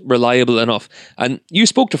quite reliable enough. And you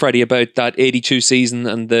spoke to Freddie about that 82 season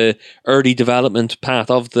and the early development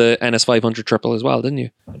path of the NS500 Triple as well, didn't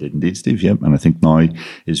you? I did indeed, Steve, yeah. And I think now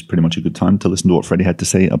is pretty much a good time to listen to what Freddie had to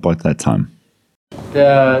say about that time.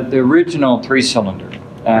 The original three-cylinder,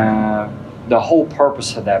 the whole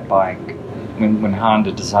purpose of that bike, when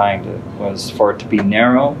Honda designed it, was for it to be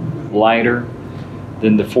narrow, lighter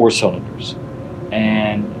than the four cylinders.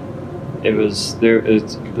 And it's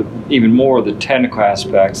even more of the technical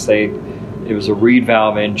aspects. It was a reed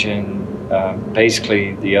valve engine.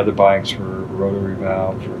 Basically, the other bikes were rotary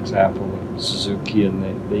valve, for example, the Suzuki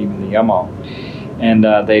and even the Yamaha. And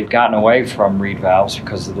they'd gotten away from reed valves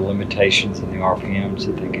because of the limitations and the RPMs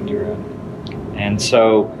that they could do. And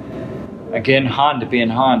so, again, Honda being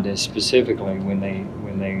Honda, specifically when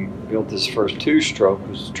they built this first two-stroke,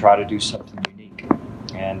 was to try to do something unique.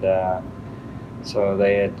 And so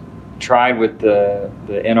they had tried with the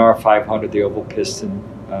NR500, the oval piston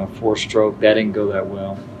four-stroke. That didn't go that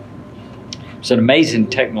well. It's an amazing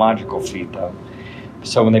technological feat, though.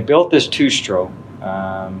 So when they built this two-stroke,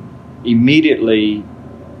 immediately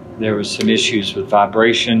there was some issues with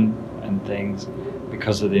vibration and things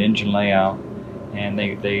because of the engine layout, and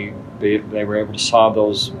they were able to solve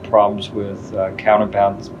those problems with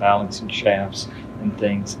counterbalancing shafts and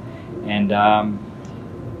things. And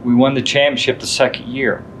we won the championship the second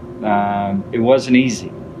year. It wasn't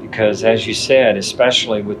easy because, as you said,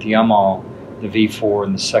 especially with the Yamaha, the V4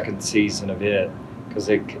 in the second season of it, because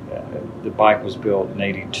the bike was built in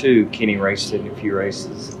 '82. Kenny raced it in a few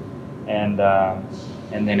races, and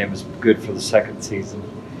then it was good for the second season.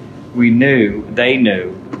 they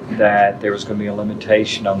knew that there was going to be a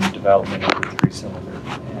limitation on the development of the 3-cylinder.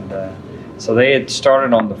 And so they had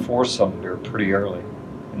started on the 4-cylinder pretty early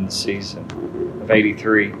in the season of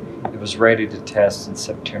 83. It was ready to test in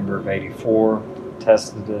September of 84,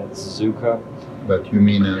 tested at Suzuka. But you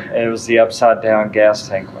mean... it was the upside-down gas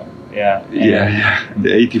tank one. Yeah.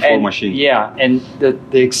 The 84 machine. Yeah, and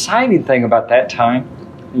the exciting thing about that time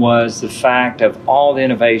was the fact of all the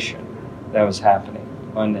innovation that was happening.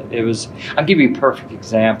 And I'll give you a perfect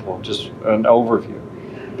example, just an overview.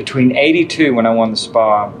 Between 82, when I won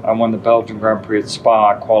the Belgian Grand Prix at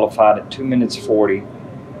Spa, I qualified at 2 minutes 40.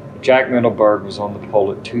 Jack Mittelberg was on the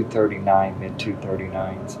pole at 2:39, mid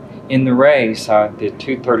 2:39s. In the race, I did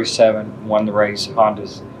 2:37, won the race,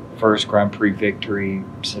 Honda's first Grand Prix victory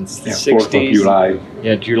since the 60s. 4th of July.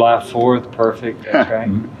 Yeah, July 4th, perfect, that's right.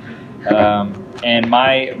 And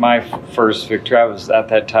my first victory, I was at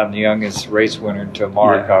that time the youngest race winner until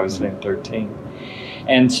Mark. I was in 13.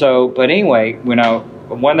 And so, but anyway, when I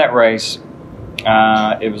won that race,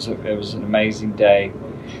 it was an amazing day.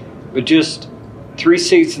 But just 3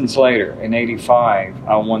 seasons later, in 85,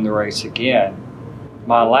 I won the race again.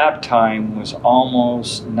 My lap time was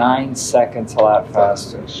almost 9 seconds a lap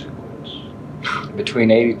faster between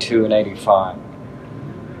 82 and 85.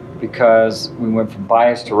 Because we went from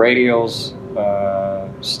bias to radials,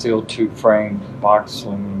 steel tube frame, box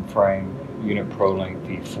aluminum frame, unit ProLink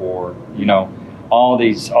V4, all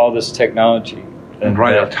this technology. And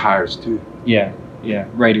radial tires too. Yeah,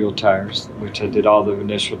 radial tires, which I did all the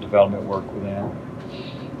initial development work with them.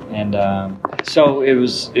 And so it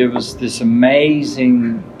was this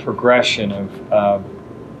amazing progression of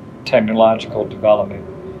technological development,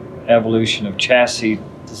 evolution of chassis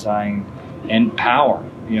design and power.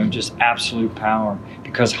 Just absolute power,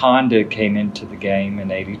 because Honda came into the game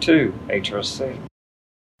in 82, HRC.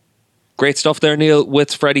 Great stuff there, Neil,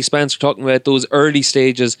 with Freddie Spencer talking about those early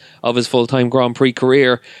stages of his full-time Grand Prix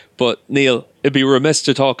career. But Neil, it'd be remiss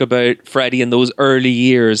to talk about Freddie in those early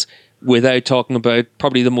years without talking about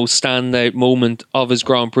probably the most standout moment of his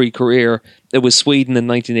Grand Prix career. It was Sweden in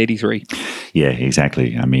 1983. Yeah,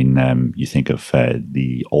 exactly. I mean, you think of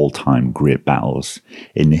the all-time great battles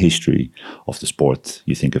in the history of the sport.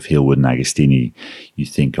 You think of Hillwood and Agostini. You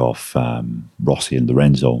think of Rossi and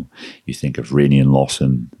Lorenzo. You think of Rainey and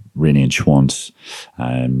Lawson, Rainey and Schwantz.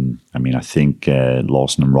 I think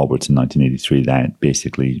Lawson and Roberts in 1983, that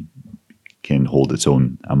basically can hold its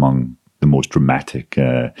own among the most dramatic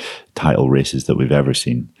title races that we've ever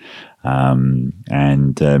seen.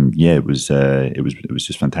 It was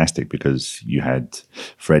just fantastic, because you had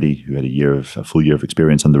Freddie, who had a full year of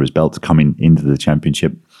experience under his belt, coming into the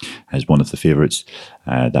championship as one of the favourites.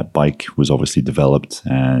 That bike was obviously developed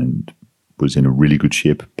and was in a really good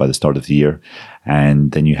shape by the start of the year.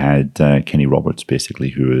 And then you had Kenny Roberts, basically,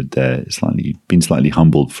 who had been slightly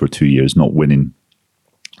humbled for 2 years, not winning,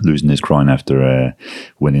 losing his crown after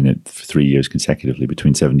winning it for 3 years consecutively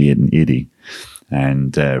between 78 and 80.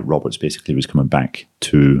 And Roberts basically was coming back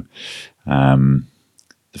to the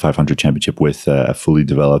 500 championship with a fully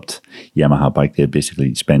developed Yamaha bike. They had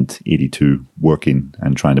basically spent 82 working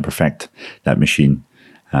and trying to perfect that machine.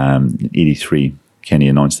 83, Kenny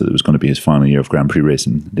announced that it was going to be his final year of Grand Prix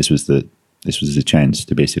racing. This was the chance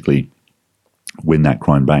to basically win that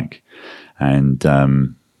crown back. And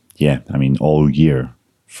all year,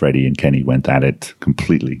 Freddie and Kenny went at it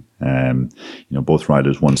completely. Both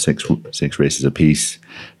riders won six races apiece,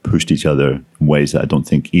 pushed each other in ways that I don't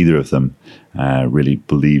think either of them really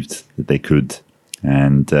believed that they could.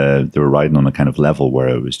 And they were riding on a kind of level where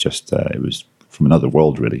it was just, it was from another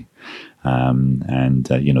world, really.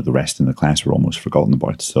 The rest in the class were almost forgotten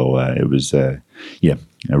about. So it was, a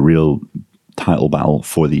real title battle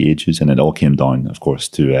for the ages. And it all came down, of course,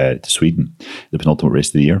 to Sweden, the penultimate race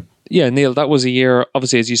of the year. Yeah, Neil, that was a year,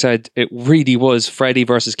 obviously, as you said, it really was Freddie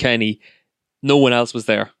versus Kenny. No one else was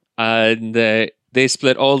there. And they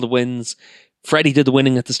split all the wins. Freddie did the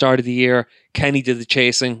winning at the start of the year. Kenny did the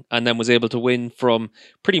chasing and then was able to win from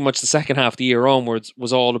pretty much the second half of the year onwards.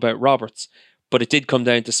 Was all about Roberts. But it did come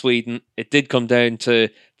down to Sweden. It did come down to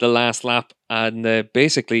the last lap. And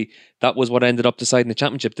basically, that was what ended up deciding the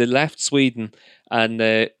championship. They left Sweden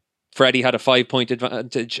and Freddie had a 5-point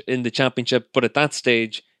advantage in the championship. But at that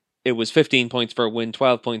stage, it was 15 points for a win,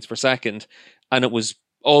 12 points for second. And it was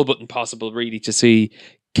all but impossible, really, to see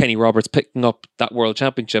Kenny Roberts picking up that world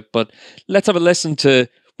championship. But let's have a listen to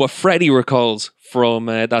what Freddie recalls from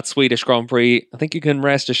that Swedish Grand Prix. I think you can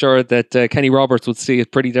rest assured that Kenny Roberts would see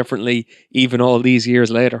it pretty differently even all these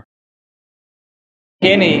years later.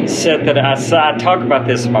 Kenny said that I talk about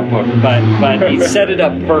this in my book, but he set it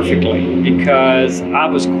up perfectly because I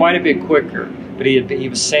was quite a bit quicker, but he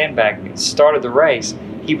was sandbagging me. Started the race,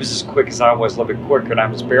 he was as quick as I was, a little bit quicker, and I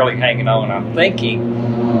was barely hanging on. I'm thinking,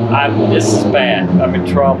 this is bad. I'm in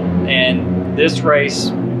trouble. And this race,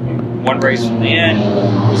 one race from the end,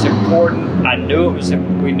 was important.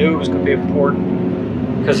 We knew it was going to be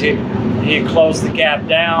important because he had closed the gap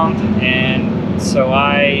down, and so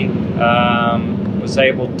I was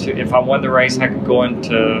able to, if I won the race, I could go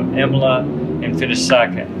into Imola and finish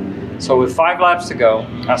second. So with 5 laps to go,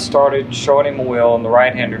 I started showing him a wheel on the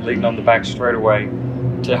right-hander, leading on the back straightaway,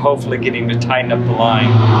 to hopefully get him to tighten up the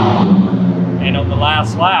line. And on the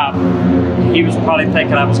last lap, he was probably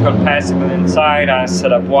thinking I was going to pass him on the inside. I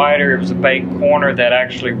set up wider. It was a bank corner that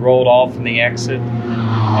actually rolled off in the exit.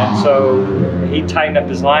 And so he tightened up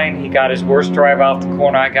his line. He got his worst drive out the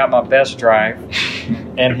corner. I got my best drive.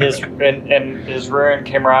 And his rear end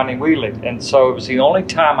came around and he wheeled it. And so it was the only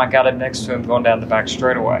time I got up next to him going down the back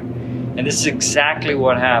straightaway. And this is exactly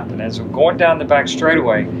what happened. As we're going down the back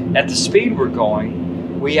straightaway, at the speed we're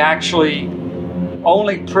going, we actually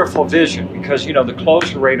only peripheral vision because, the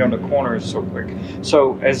closure rate on the corner is so quick.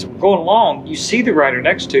 So as we're going along, you see the rider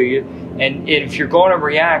next to you, and if you're going to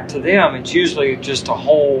react to them, it's usually just a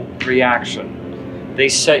whole reaction. You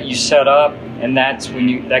set up, and that's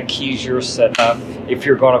when that keys your set up if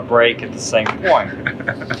you're going to brake at the same point.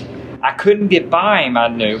 I couldn't get by him, I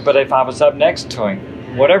knew, but if I was up next to him,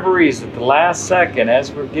 whatever reason, at the last second,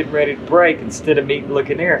 as we're getting ready to brake, instead of me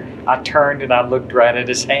looking there, I turned and I looked right at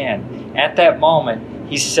his hand. At that moment,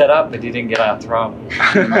 he set up, but he didn't get out of throttle.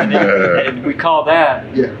 and we call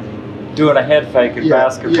that doing a head fake in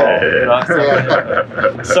basketball.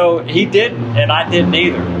 So he didn't, and I didn't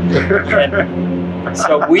either. And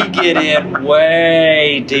so we get in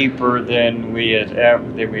way deeper than we had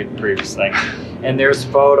previously. And there's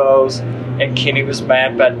photos, and Kenny was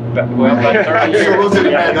mad, but 30 years.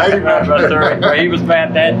 He was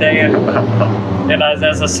mad that day, and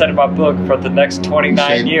as I said in my book, for the next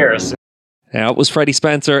 29 years. Yeah, it was Freddie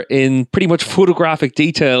Spencer in pretty much photographic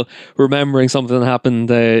detail, remembering something that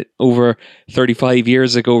happened over 35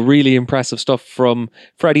 years ago. Really impressive stuff from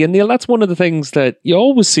Freddie. And Neil, that's one of the things that you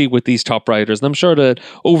always see with these top riders. And I'm sure that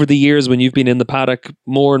over the years, when you've been in the paddock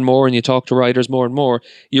more and more and you talk to riders more and more,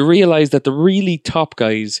 you realize that the really top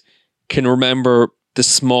guys can remember the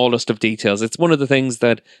smallest of details. It's one of the things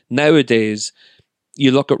that nowadays,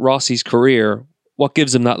 you look at Rossi's career, what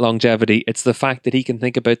gives him that longevity? It's the fact that he can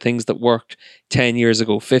think about things that worked 10 years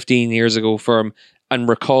ago, 15 years ago for him, and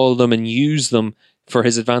recall them and use them for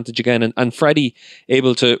his advantage again. And Freddie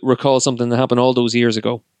able to recall something that happened all those years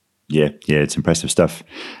ago. Yeah, it's impressive stuff.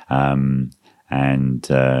 That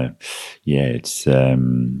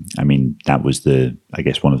was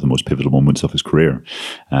one of the most pivotal moments of his career.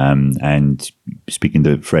 And speaking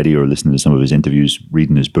to Freddie or listening to some of his interviews,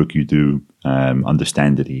 reading his book, you do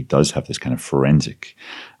understand that he does have this kind of forensic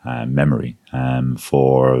memory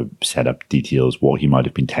for setup details, what he might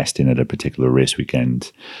have been testing at a particular race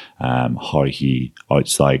weekend, how he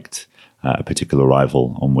outpsyched a particular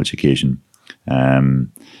rival on which occasion.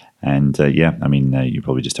 You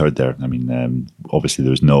probably just heard there. Obviously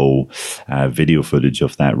there's no video footage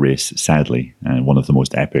of that race, sadly, and one of the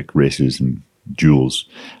most epic races and duels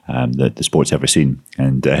that the sport's ever seen.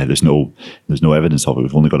 And there's no evidence of it.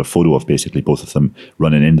 We've only got a photo of basically both of them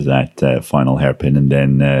running into that final hairpin and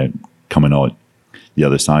then coming out the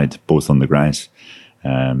other side, both on the grass.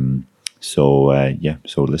 So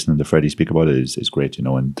listening to Freddie speak about it is great,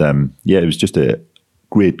 And it was just a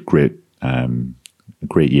great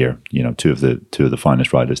year, two of the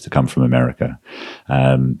finest riders to come from America,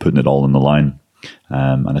 putting it all on the line.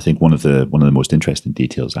 And I think one of the most interesting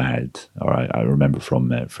details I remember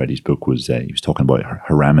from Freddie's book was he was talking about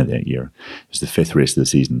Jarama that year. It was the 5th race of the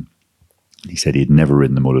season. He said he had never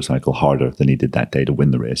ridden the motorcycle harder than he did that day to win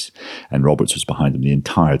the race, and Roberts was behind him the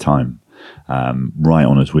entire time, right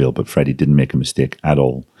on his wheel. But Freddie didn't make a mistake at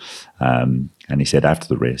all. And he said after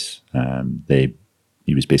the race,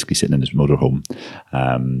 he was basically sitting in his motorhome,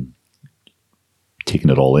 taking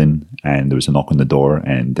it all in, and there was a knock on the door,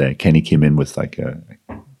 and Kenny came in with like a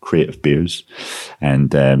crate of beers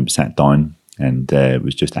and sat down and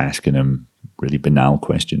was just asking him really banal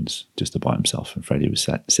questions just about himself. And Freddie was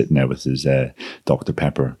sitting there with his Dr.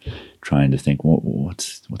 Pepper, trying to think,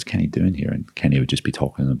 what's Kenny doing here? And Kenny would just be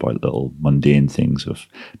talking about little mundane things of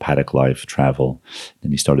paddock life, travel.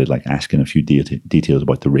 Then he started like asking a few details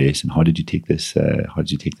about the race and how did you take this? How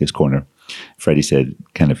did you take this corner? Freddie said,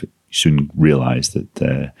 kind of soon realized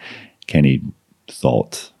that Kenny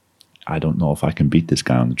thought, I don't know if I can beat this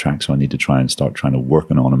guy on the track, so I need to try and start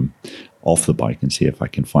working on him off the bike and see if I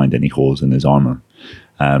can find any holes in his armor.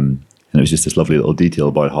 And it was just this lovely little detail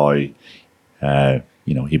about how,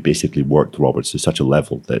 he basically worked Roberts to such a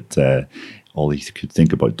level that all he could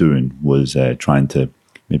think about doing was trying to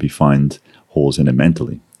maybe find holes in it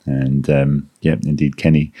mentally. And indeed,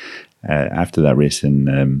 Kenny, after that race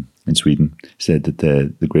in Sweden, said that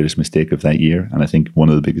the greatest mistake of that year, and I think one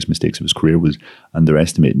of the biggest mistakes of his career, was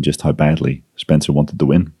underestimating just how badly Spencer wanted to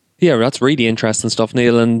win. Yeah, that's really interesting stuff,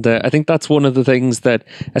 Neil. And I think that's one of the things that,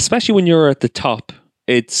 especially when you're at the top,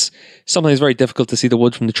 it's sometimes very difficult to see the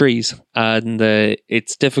wood from the trees. And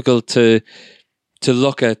it's difficult to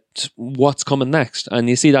look at what's coming next. And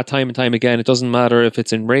you see that time and time again. It doesn't matter if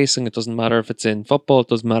it's in racing, it doesn't matter if it's in football, it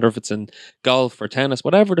doesn't matter if it's in golf or tennis,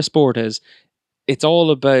 whatever the sport is. It's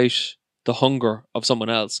all about the hunger of someone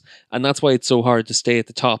else. And that's why it's so hard to stay at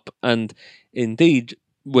the top. And indeed,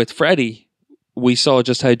 with Freddie, we saw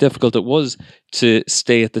just how difficult it was to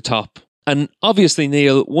stay at the top. And obviously,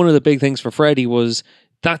 Neil, one of the big things for Freddie was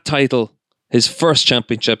that title, his first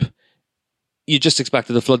championship. You just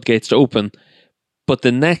expected the floodgates to open. But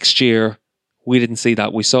the next year, we didn't see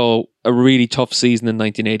that. We saw a really tough season in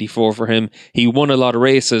 1984 for him. He won a lot of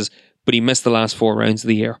races, but he missed the last 4 rounds of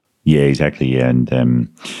the year. Yeah, exactly. Yeah, and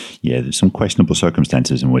there's some questionable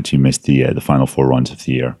circumstances in which he missed the final 4 rounds of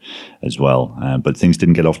the year as well. But things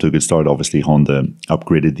didn't get off to a good start. Obviously, Honda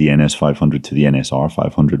upgraded the NS 500 to the NSR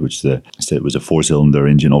 500, which was a 4-cylinder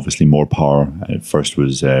engine. Obviously, more power. At first,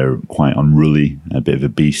 was quite unruly, a bit of a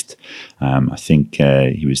beast. I think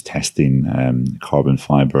he was testing carbon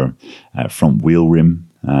fiber front wheel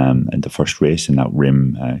rim in the first race, and that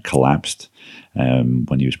rim collapsed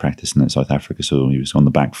when he was practicing in South Africa. So he was on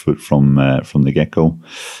the back foot from the get-go.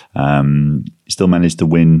 He still managed to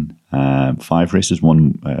win 5 races.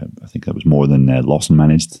 One, I think that was more than Lawson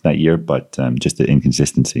managed that year, but just the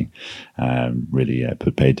inconsistency really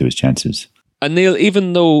put paid to his chances. And Neil,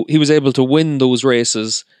 even though he was able to win those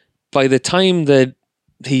races, by the time that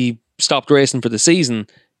he stopped racing for the season,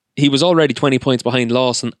 he was already 20 points behind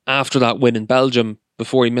Lawson after that win in Belgium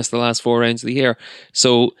before he missed the last 4 rounds of the year.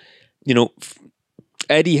 So,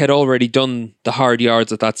 Eddie had already done the hard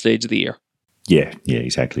yards at that stage of the year. Yeah,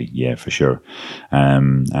 exactly. Yeah, for sure.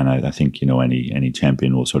 And I think, any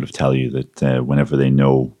champion will sort of tell you that whenever they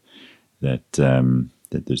know that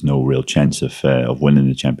there's no real chance of winning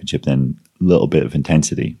the championship, then a little bit of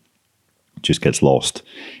intensity just gets lost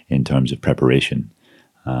in terms of preparation.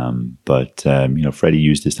 But Freddie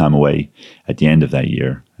used his time away at the end of that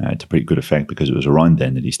year to pretty good effect, because it was around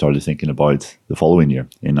then that he started thinking about the following year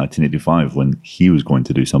in 1985, when he was going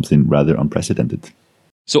to do something rather unprecedented.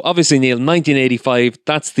 So obviously, Neil, 1985,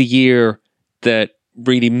 that's the year that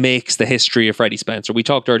really makes the history of Freddie Spencer. We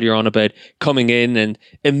talked earlier on about coming in and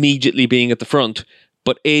immediately being at the front,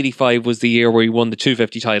 but 85 was the year where he won the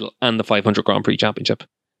 250 title and the 500 Grand Prix championship.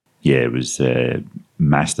 Yeah, it was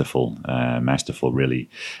masterful really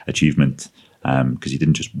achievement, because he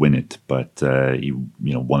didn't just win it, but he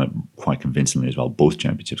won it quite convincingly as well. Both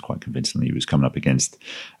championships quite convincingly. He was coming up against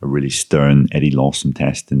a really stern Eddie Lawson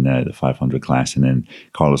test in the 500 class, and then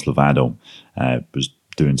Carlos Lovato was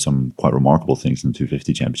doing some quite remarkable things in the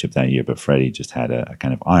 250 championship that year. But Freddie just had a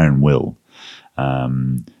kind of iron will.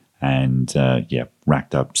 And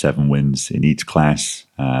racked up 7 wins in each class,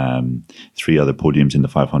 3 other podiums in the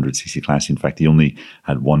 500cc class. In fact, he only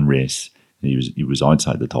had 1 race. He was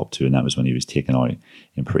outside the top 2, and that was when he was taken out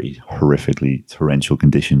in pretty horrifically torrential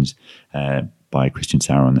conditions by Christian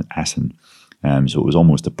Saron at Assen. So it was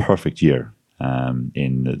almost a perfect year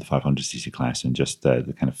in the 500cc class, and just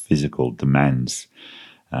the kind of physical demands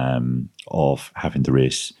of having to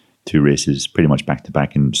race 2 races pretty much back to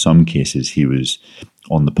back. In some cases, he was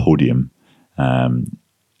on the podium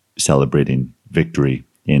celebrating victory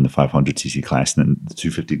in the 500cc class, and then the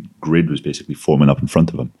 250 grid was basically forming up in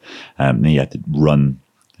front of him. And he had to run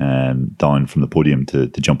down from the podium to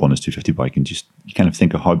jump on his 250 bike, and just you kind of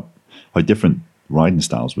think of how different riding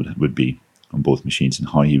styles would be on both machines, and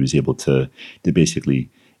how he was able to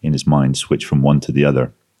basically in his mind switch from one to the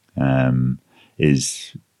other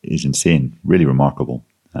is insane, really remarkable.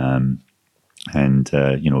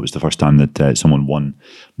 It was the first time that someone won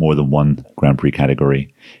more than 1 Grand Prix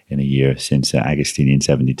category in a year since Agostini in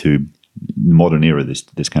 72. In the modern era,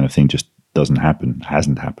 this kind of thing just hasn't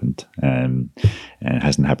happened, and it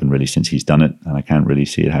hasn't happened really since he's done it, and I can't really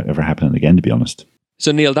see it ever happening again, to be honest.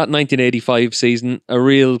 So Neil, that 1985 season, a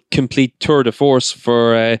real complete tour de force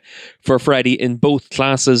for for Freddie in both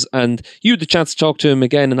classes. And you had the chance to talk to him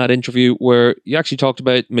again in that interview where you actually talked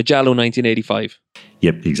about Mugello 1985.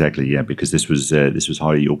 Yep, exactly. Yeah, because this was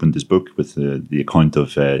how he opened his book with the account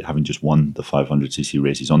of having just won the 500cc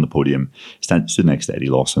races on the podium, stood next to Eddie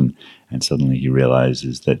Lawson, and suddenly he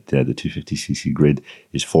realizes that the 250cc grid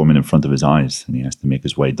is forming in front of his eyes, and he has to make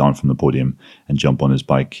his way down from the podium and jump on his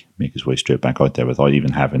bike, make his way straight back out there without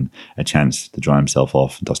even having a chance to dry himself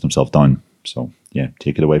off and dust himself down. So yeah,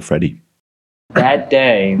 take it away, Freddie. That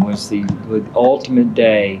day was the ultimate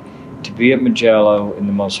day to be at Mugello in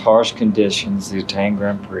the most harsh conditions, the Italian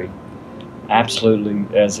Grand Prix.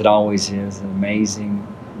 Absolutely, as it always is, an amazing,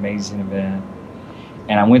 amazing event.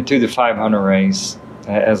 And I went through the 500 race,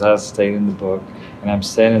 as I stated in the book, and I'm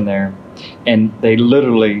standing there, and they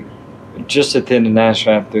literally, just at the end of the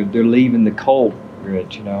national anthem, they're leaving the cold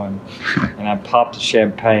grid, and I popped the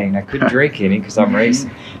champagne. I couldn't drink any because I'm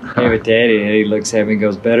racing. Gave it to Eddie, and Eddie looks at me and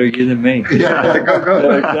goes, "Better you than me." Yeah,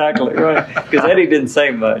 go. Exactly, right. Because Eddie didn't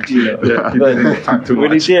say much, Yeah, but too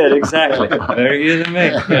when he much. did, exactly. Better you than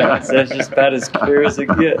me. Yeah, so that's just about as clear as it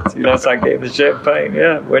gets. So I gave the champagne.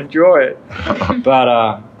 Yeah, well, enjoy it.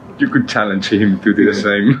 But You could challenge him to do the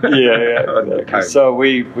same. yeah. Exactly. So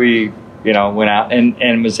we went out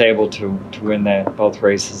and was able to win both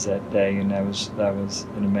races that day, and that was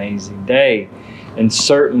an amazing day, and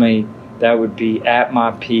certainly that would be at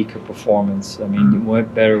my peak of performance. I mean,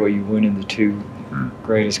 what better way you win in the two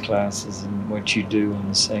greatest classes and what you do on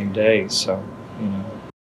the same day. So,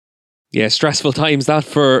 Yeah, stressful times that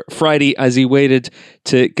for Friday as he waited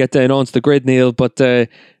to get down onto the grid, Neil. But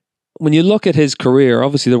when you look at his career,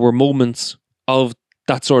 obviously there were moments of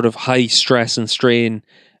that sort of high stress and strain,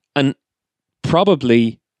 and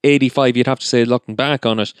probably 85, you'd have to say, looking back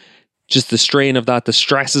on it, just the strain of that, the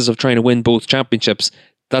stresses of trying to win both championships,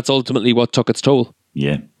 that's ultimately what took its toll.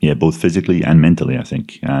 Yeah, both physically and mentally, I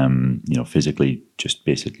think. Physically, just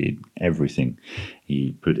basically everything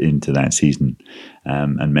he put into that season.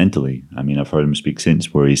 And mentally, I mean, I've heard him speak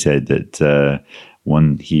since where he said that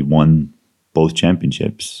when he won both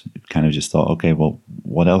championships, kind of just thought, okay, well,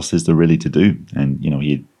 what else is there really to do? And,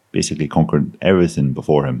 he had basically conquered everything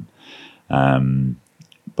before him.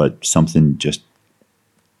 But something just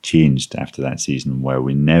changed after that season where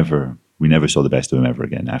we never saw the best of him ever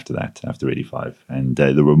again after that, after 85. And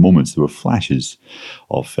there were flashes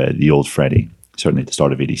of the old Freddie, certainly at the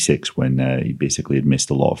start of 86 when he basically had missed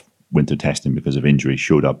a lot of winter testing because of injury,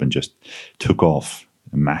 showed up and just took off,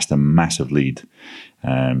 amassed a massive lead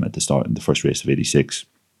at the start in the first race of 86.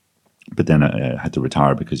 But then had to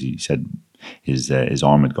retire because he said his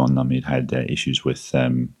arm had gone numb. He'd had issues with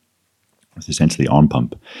essentially arm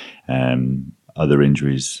pump. Other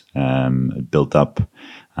injuries built up,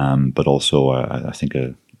 but also I think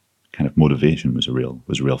a kind of motivation was a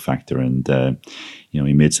real factor. And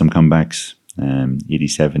he made some comebacks.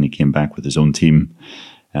 87, he came back with his own team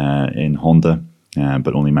in Honda,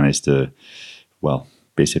 but only managed to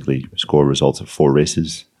basically score results of 4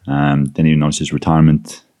 races. Then he announced his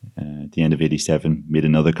retirement at the end of 87, made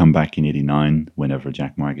another comeback in 89 whenever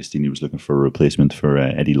Giacomo Agostini was looking for a replacement for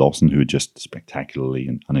Eddie Lawson, who had just spectacularly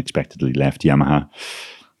and unexpectedly left Yamaha.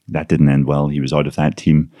 That didn't end well. He was out of that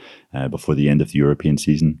team before the end of the European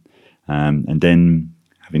season. And then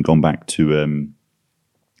having gone back to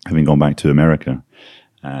America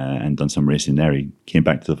and done some racing there, he came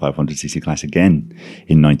back to the 500cc class again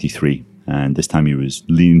in 93. And this time he was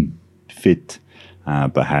lean, fit,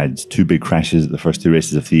 but had 2 big crashes at the first 2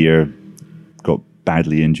 races of the year, got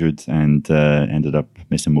badly injured, and ended up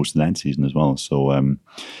missing most of that season as well. So,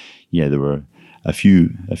 there were a few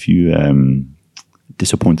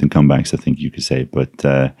disappointing comebacks, I think you could say. But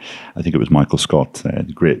I think it was Michael Scott,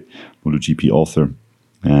 the great MotoGP author,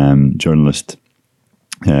 journalist,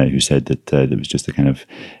 who said that there was just a kind of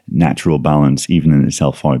natural balance evening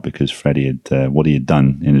itself out because Freddie had what he had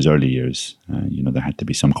done in his early years. There had to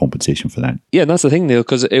be some compensation for that. Yeah, and that's the thing, Neil,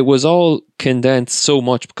 because it was all condensed so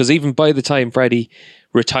much. Because even by the time Freddie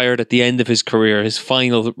retired at the end of his career, his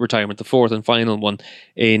final retirement, the 4th and final one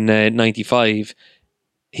in 95,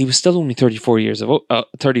 he was still only 34 years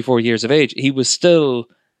of age. He was still,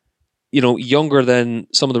 younger than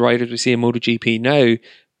some of the riders we see in MotoGP now.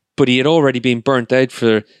 But he had already been burnt out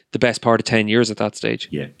for the best part of 10 years at that stage.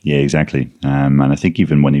 Yeah, exactly. And I think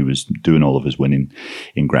even when he was doing all of his winning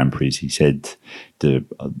in Grand Prix, he said to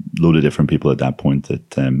a load of different people at that point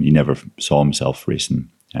that he never saw himself racing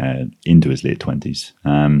into his late 20s.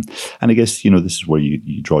 And I guess, this is where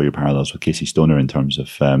you draw your parallels with Casey Stoner in terms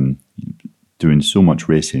of doing so much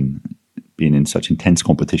racing, being in such intense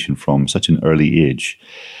competition from such an early age.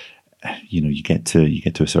 You get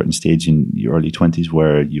to a certain stage in your early 20s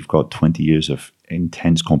where you've got 20 years of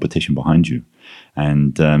intense competition behind you.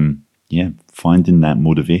 And finding that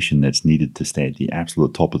motivation that's needed to stay at the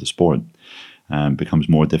absolute top of the sport becomes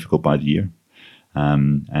more difficult by the year.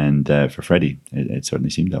 For Freddie, it certainly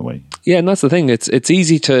seemed that way. Yeah, and that's the thing. It's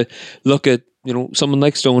easy to look at, someone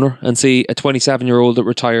like Stoner and see a 27-year-old that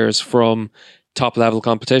retires from top level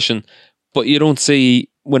competition, but you don't see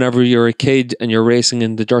whenever you're a kid and you're racing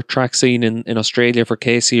in the dirt track scene in Australia for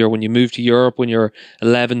Casey, or when you move to Europe when you're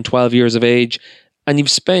 11, 12 years of age, and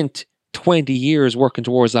you've spent 20 years working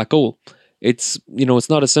towards that goal. It's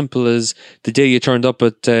not as simple as the day you turned up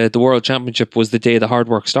at the World Championship was the day the hard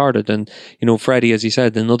work started. And, Freddie, as you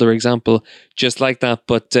said, another example just like that.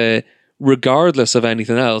 But regardless of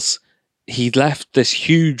anything else, he left this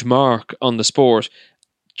huge mark on the sport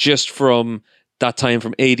just from that time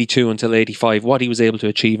from 82 until 85, what he was able to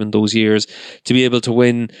achieve in those years, to be able to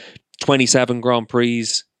win 27 Grand Prix,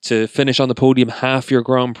 to finish on the podium half your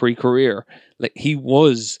Grand Prix career. Like, he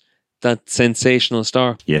was that sensational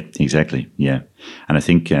star. Yeah, exactly. Yeah. And I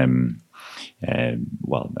think,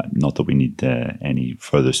 not that we need any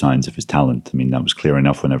further signs of his talent. I mean, that was clear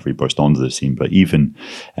enough whenever he burst onto the scene. But even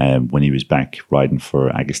when he was back riding for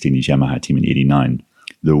Agostini's Yamaha team in 89,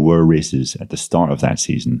 there were races at the start of that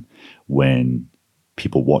season when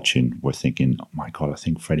people watching were thinking, oh my God, I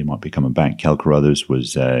think Freddie might be coming back. Kel Carruthers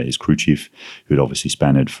was his crew chief, who had obviously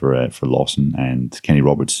spanned for Lawson, and Kenny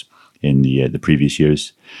Roberts in the previous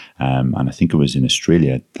years. And I think it was in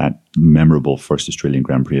Australia, that memorable first Australian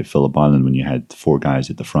Grand Prix at Phillip Island, when you had four guys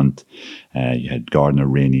at the front. You had Gardner,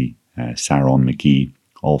 Rainey, Saron, McGee,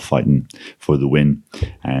 all fighting for the win.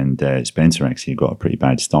 And Spencer actually got a pretty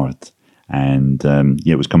bad start. And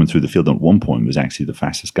it was coming through the field, and at one point was actually the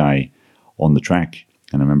fastest guy on the track.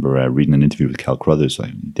 And I remember reading an interview with Cal Carruthers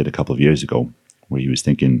he did a couple of years ago, where he was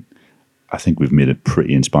thinking, I think we've made a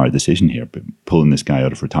pretty inspired decision here, but pulling this guy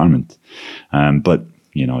out of retirement. But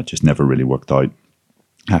it just never really worked out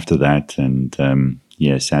after that. And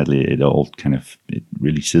sadly, it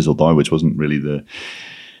really sizzled out, which wasn't really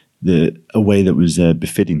a way that was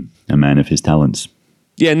befitting a man of his talents.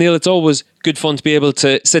 Yeah, Neil, it's always good fun to be able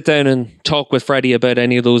to sit down and talk with Freddie about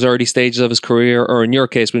any of those early stages of his career, or in your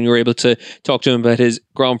case, when you were able to talk to him about his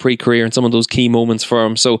Grand Prix career and some of those key moments for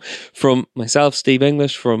him. So from myself, Steve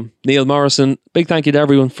English, from Neil Morrison, big thank you to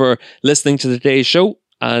everyone for listening to today's show.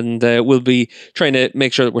 And we'll be trying to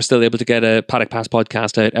make sure that we're still able to get a Paddock Pass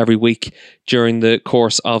podcast out every week during the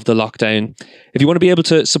course of the lockdown. If you want to be able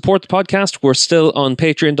to support the podcast, we're still on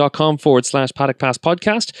patreon.com/Paddock Pass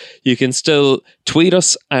podcast. You can still tweet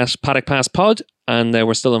us at Paddock Pass Pod. And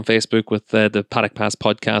we're still on Facebook with the Paddock Pass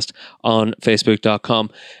podcast on facebook.com.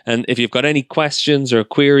 And if you've got any questions or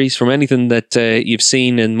queries from anything that you've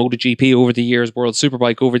seen in MotoGP over the years, World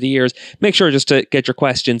Superbike over the years, make sure just to get your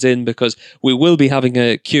questions in, because we will be having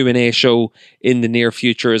a Q&A show in the near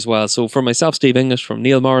future as well. So from myself, Steve English, from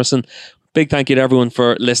Neil Morrison, big thank you to everyone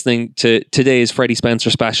for listening to today's Freddie Spencer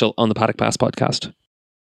special on the Paddock Pass podcast.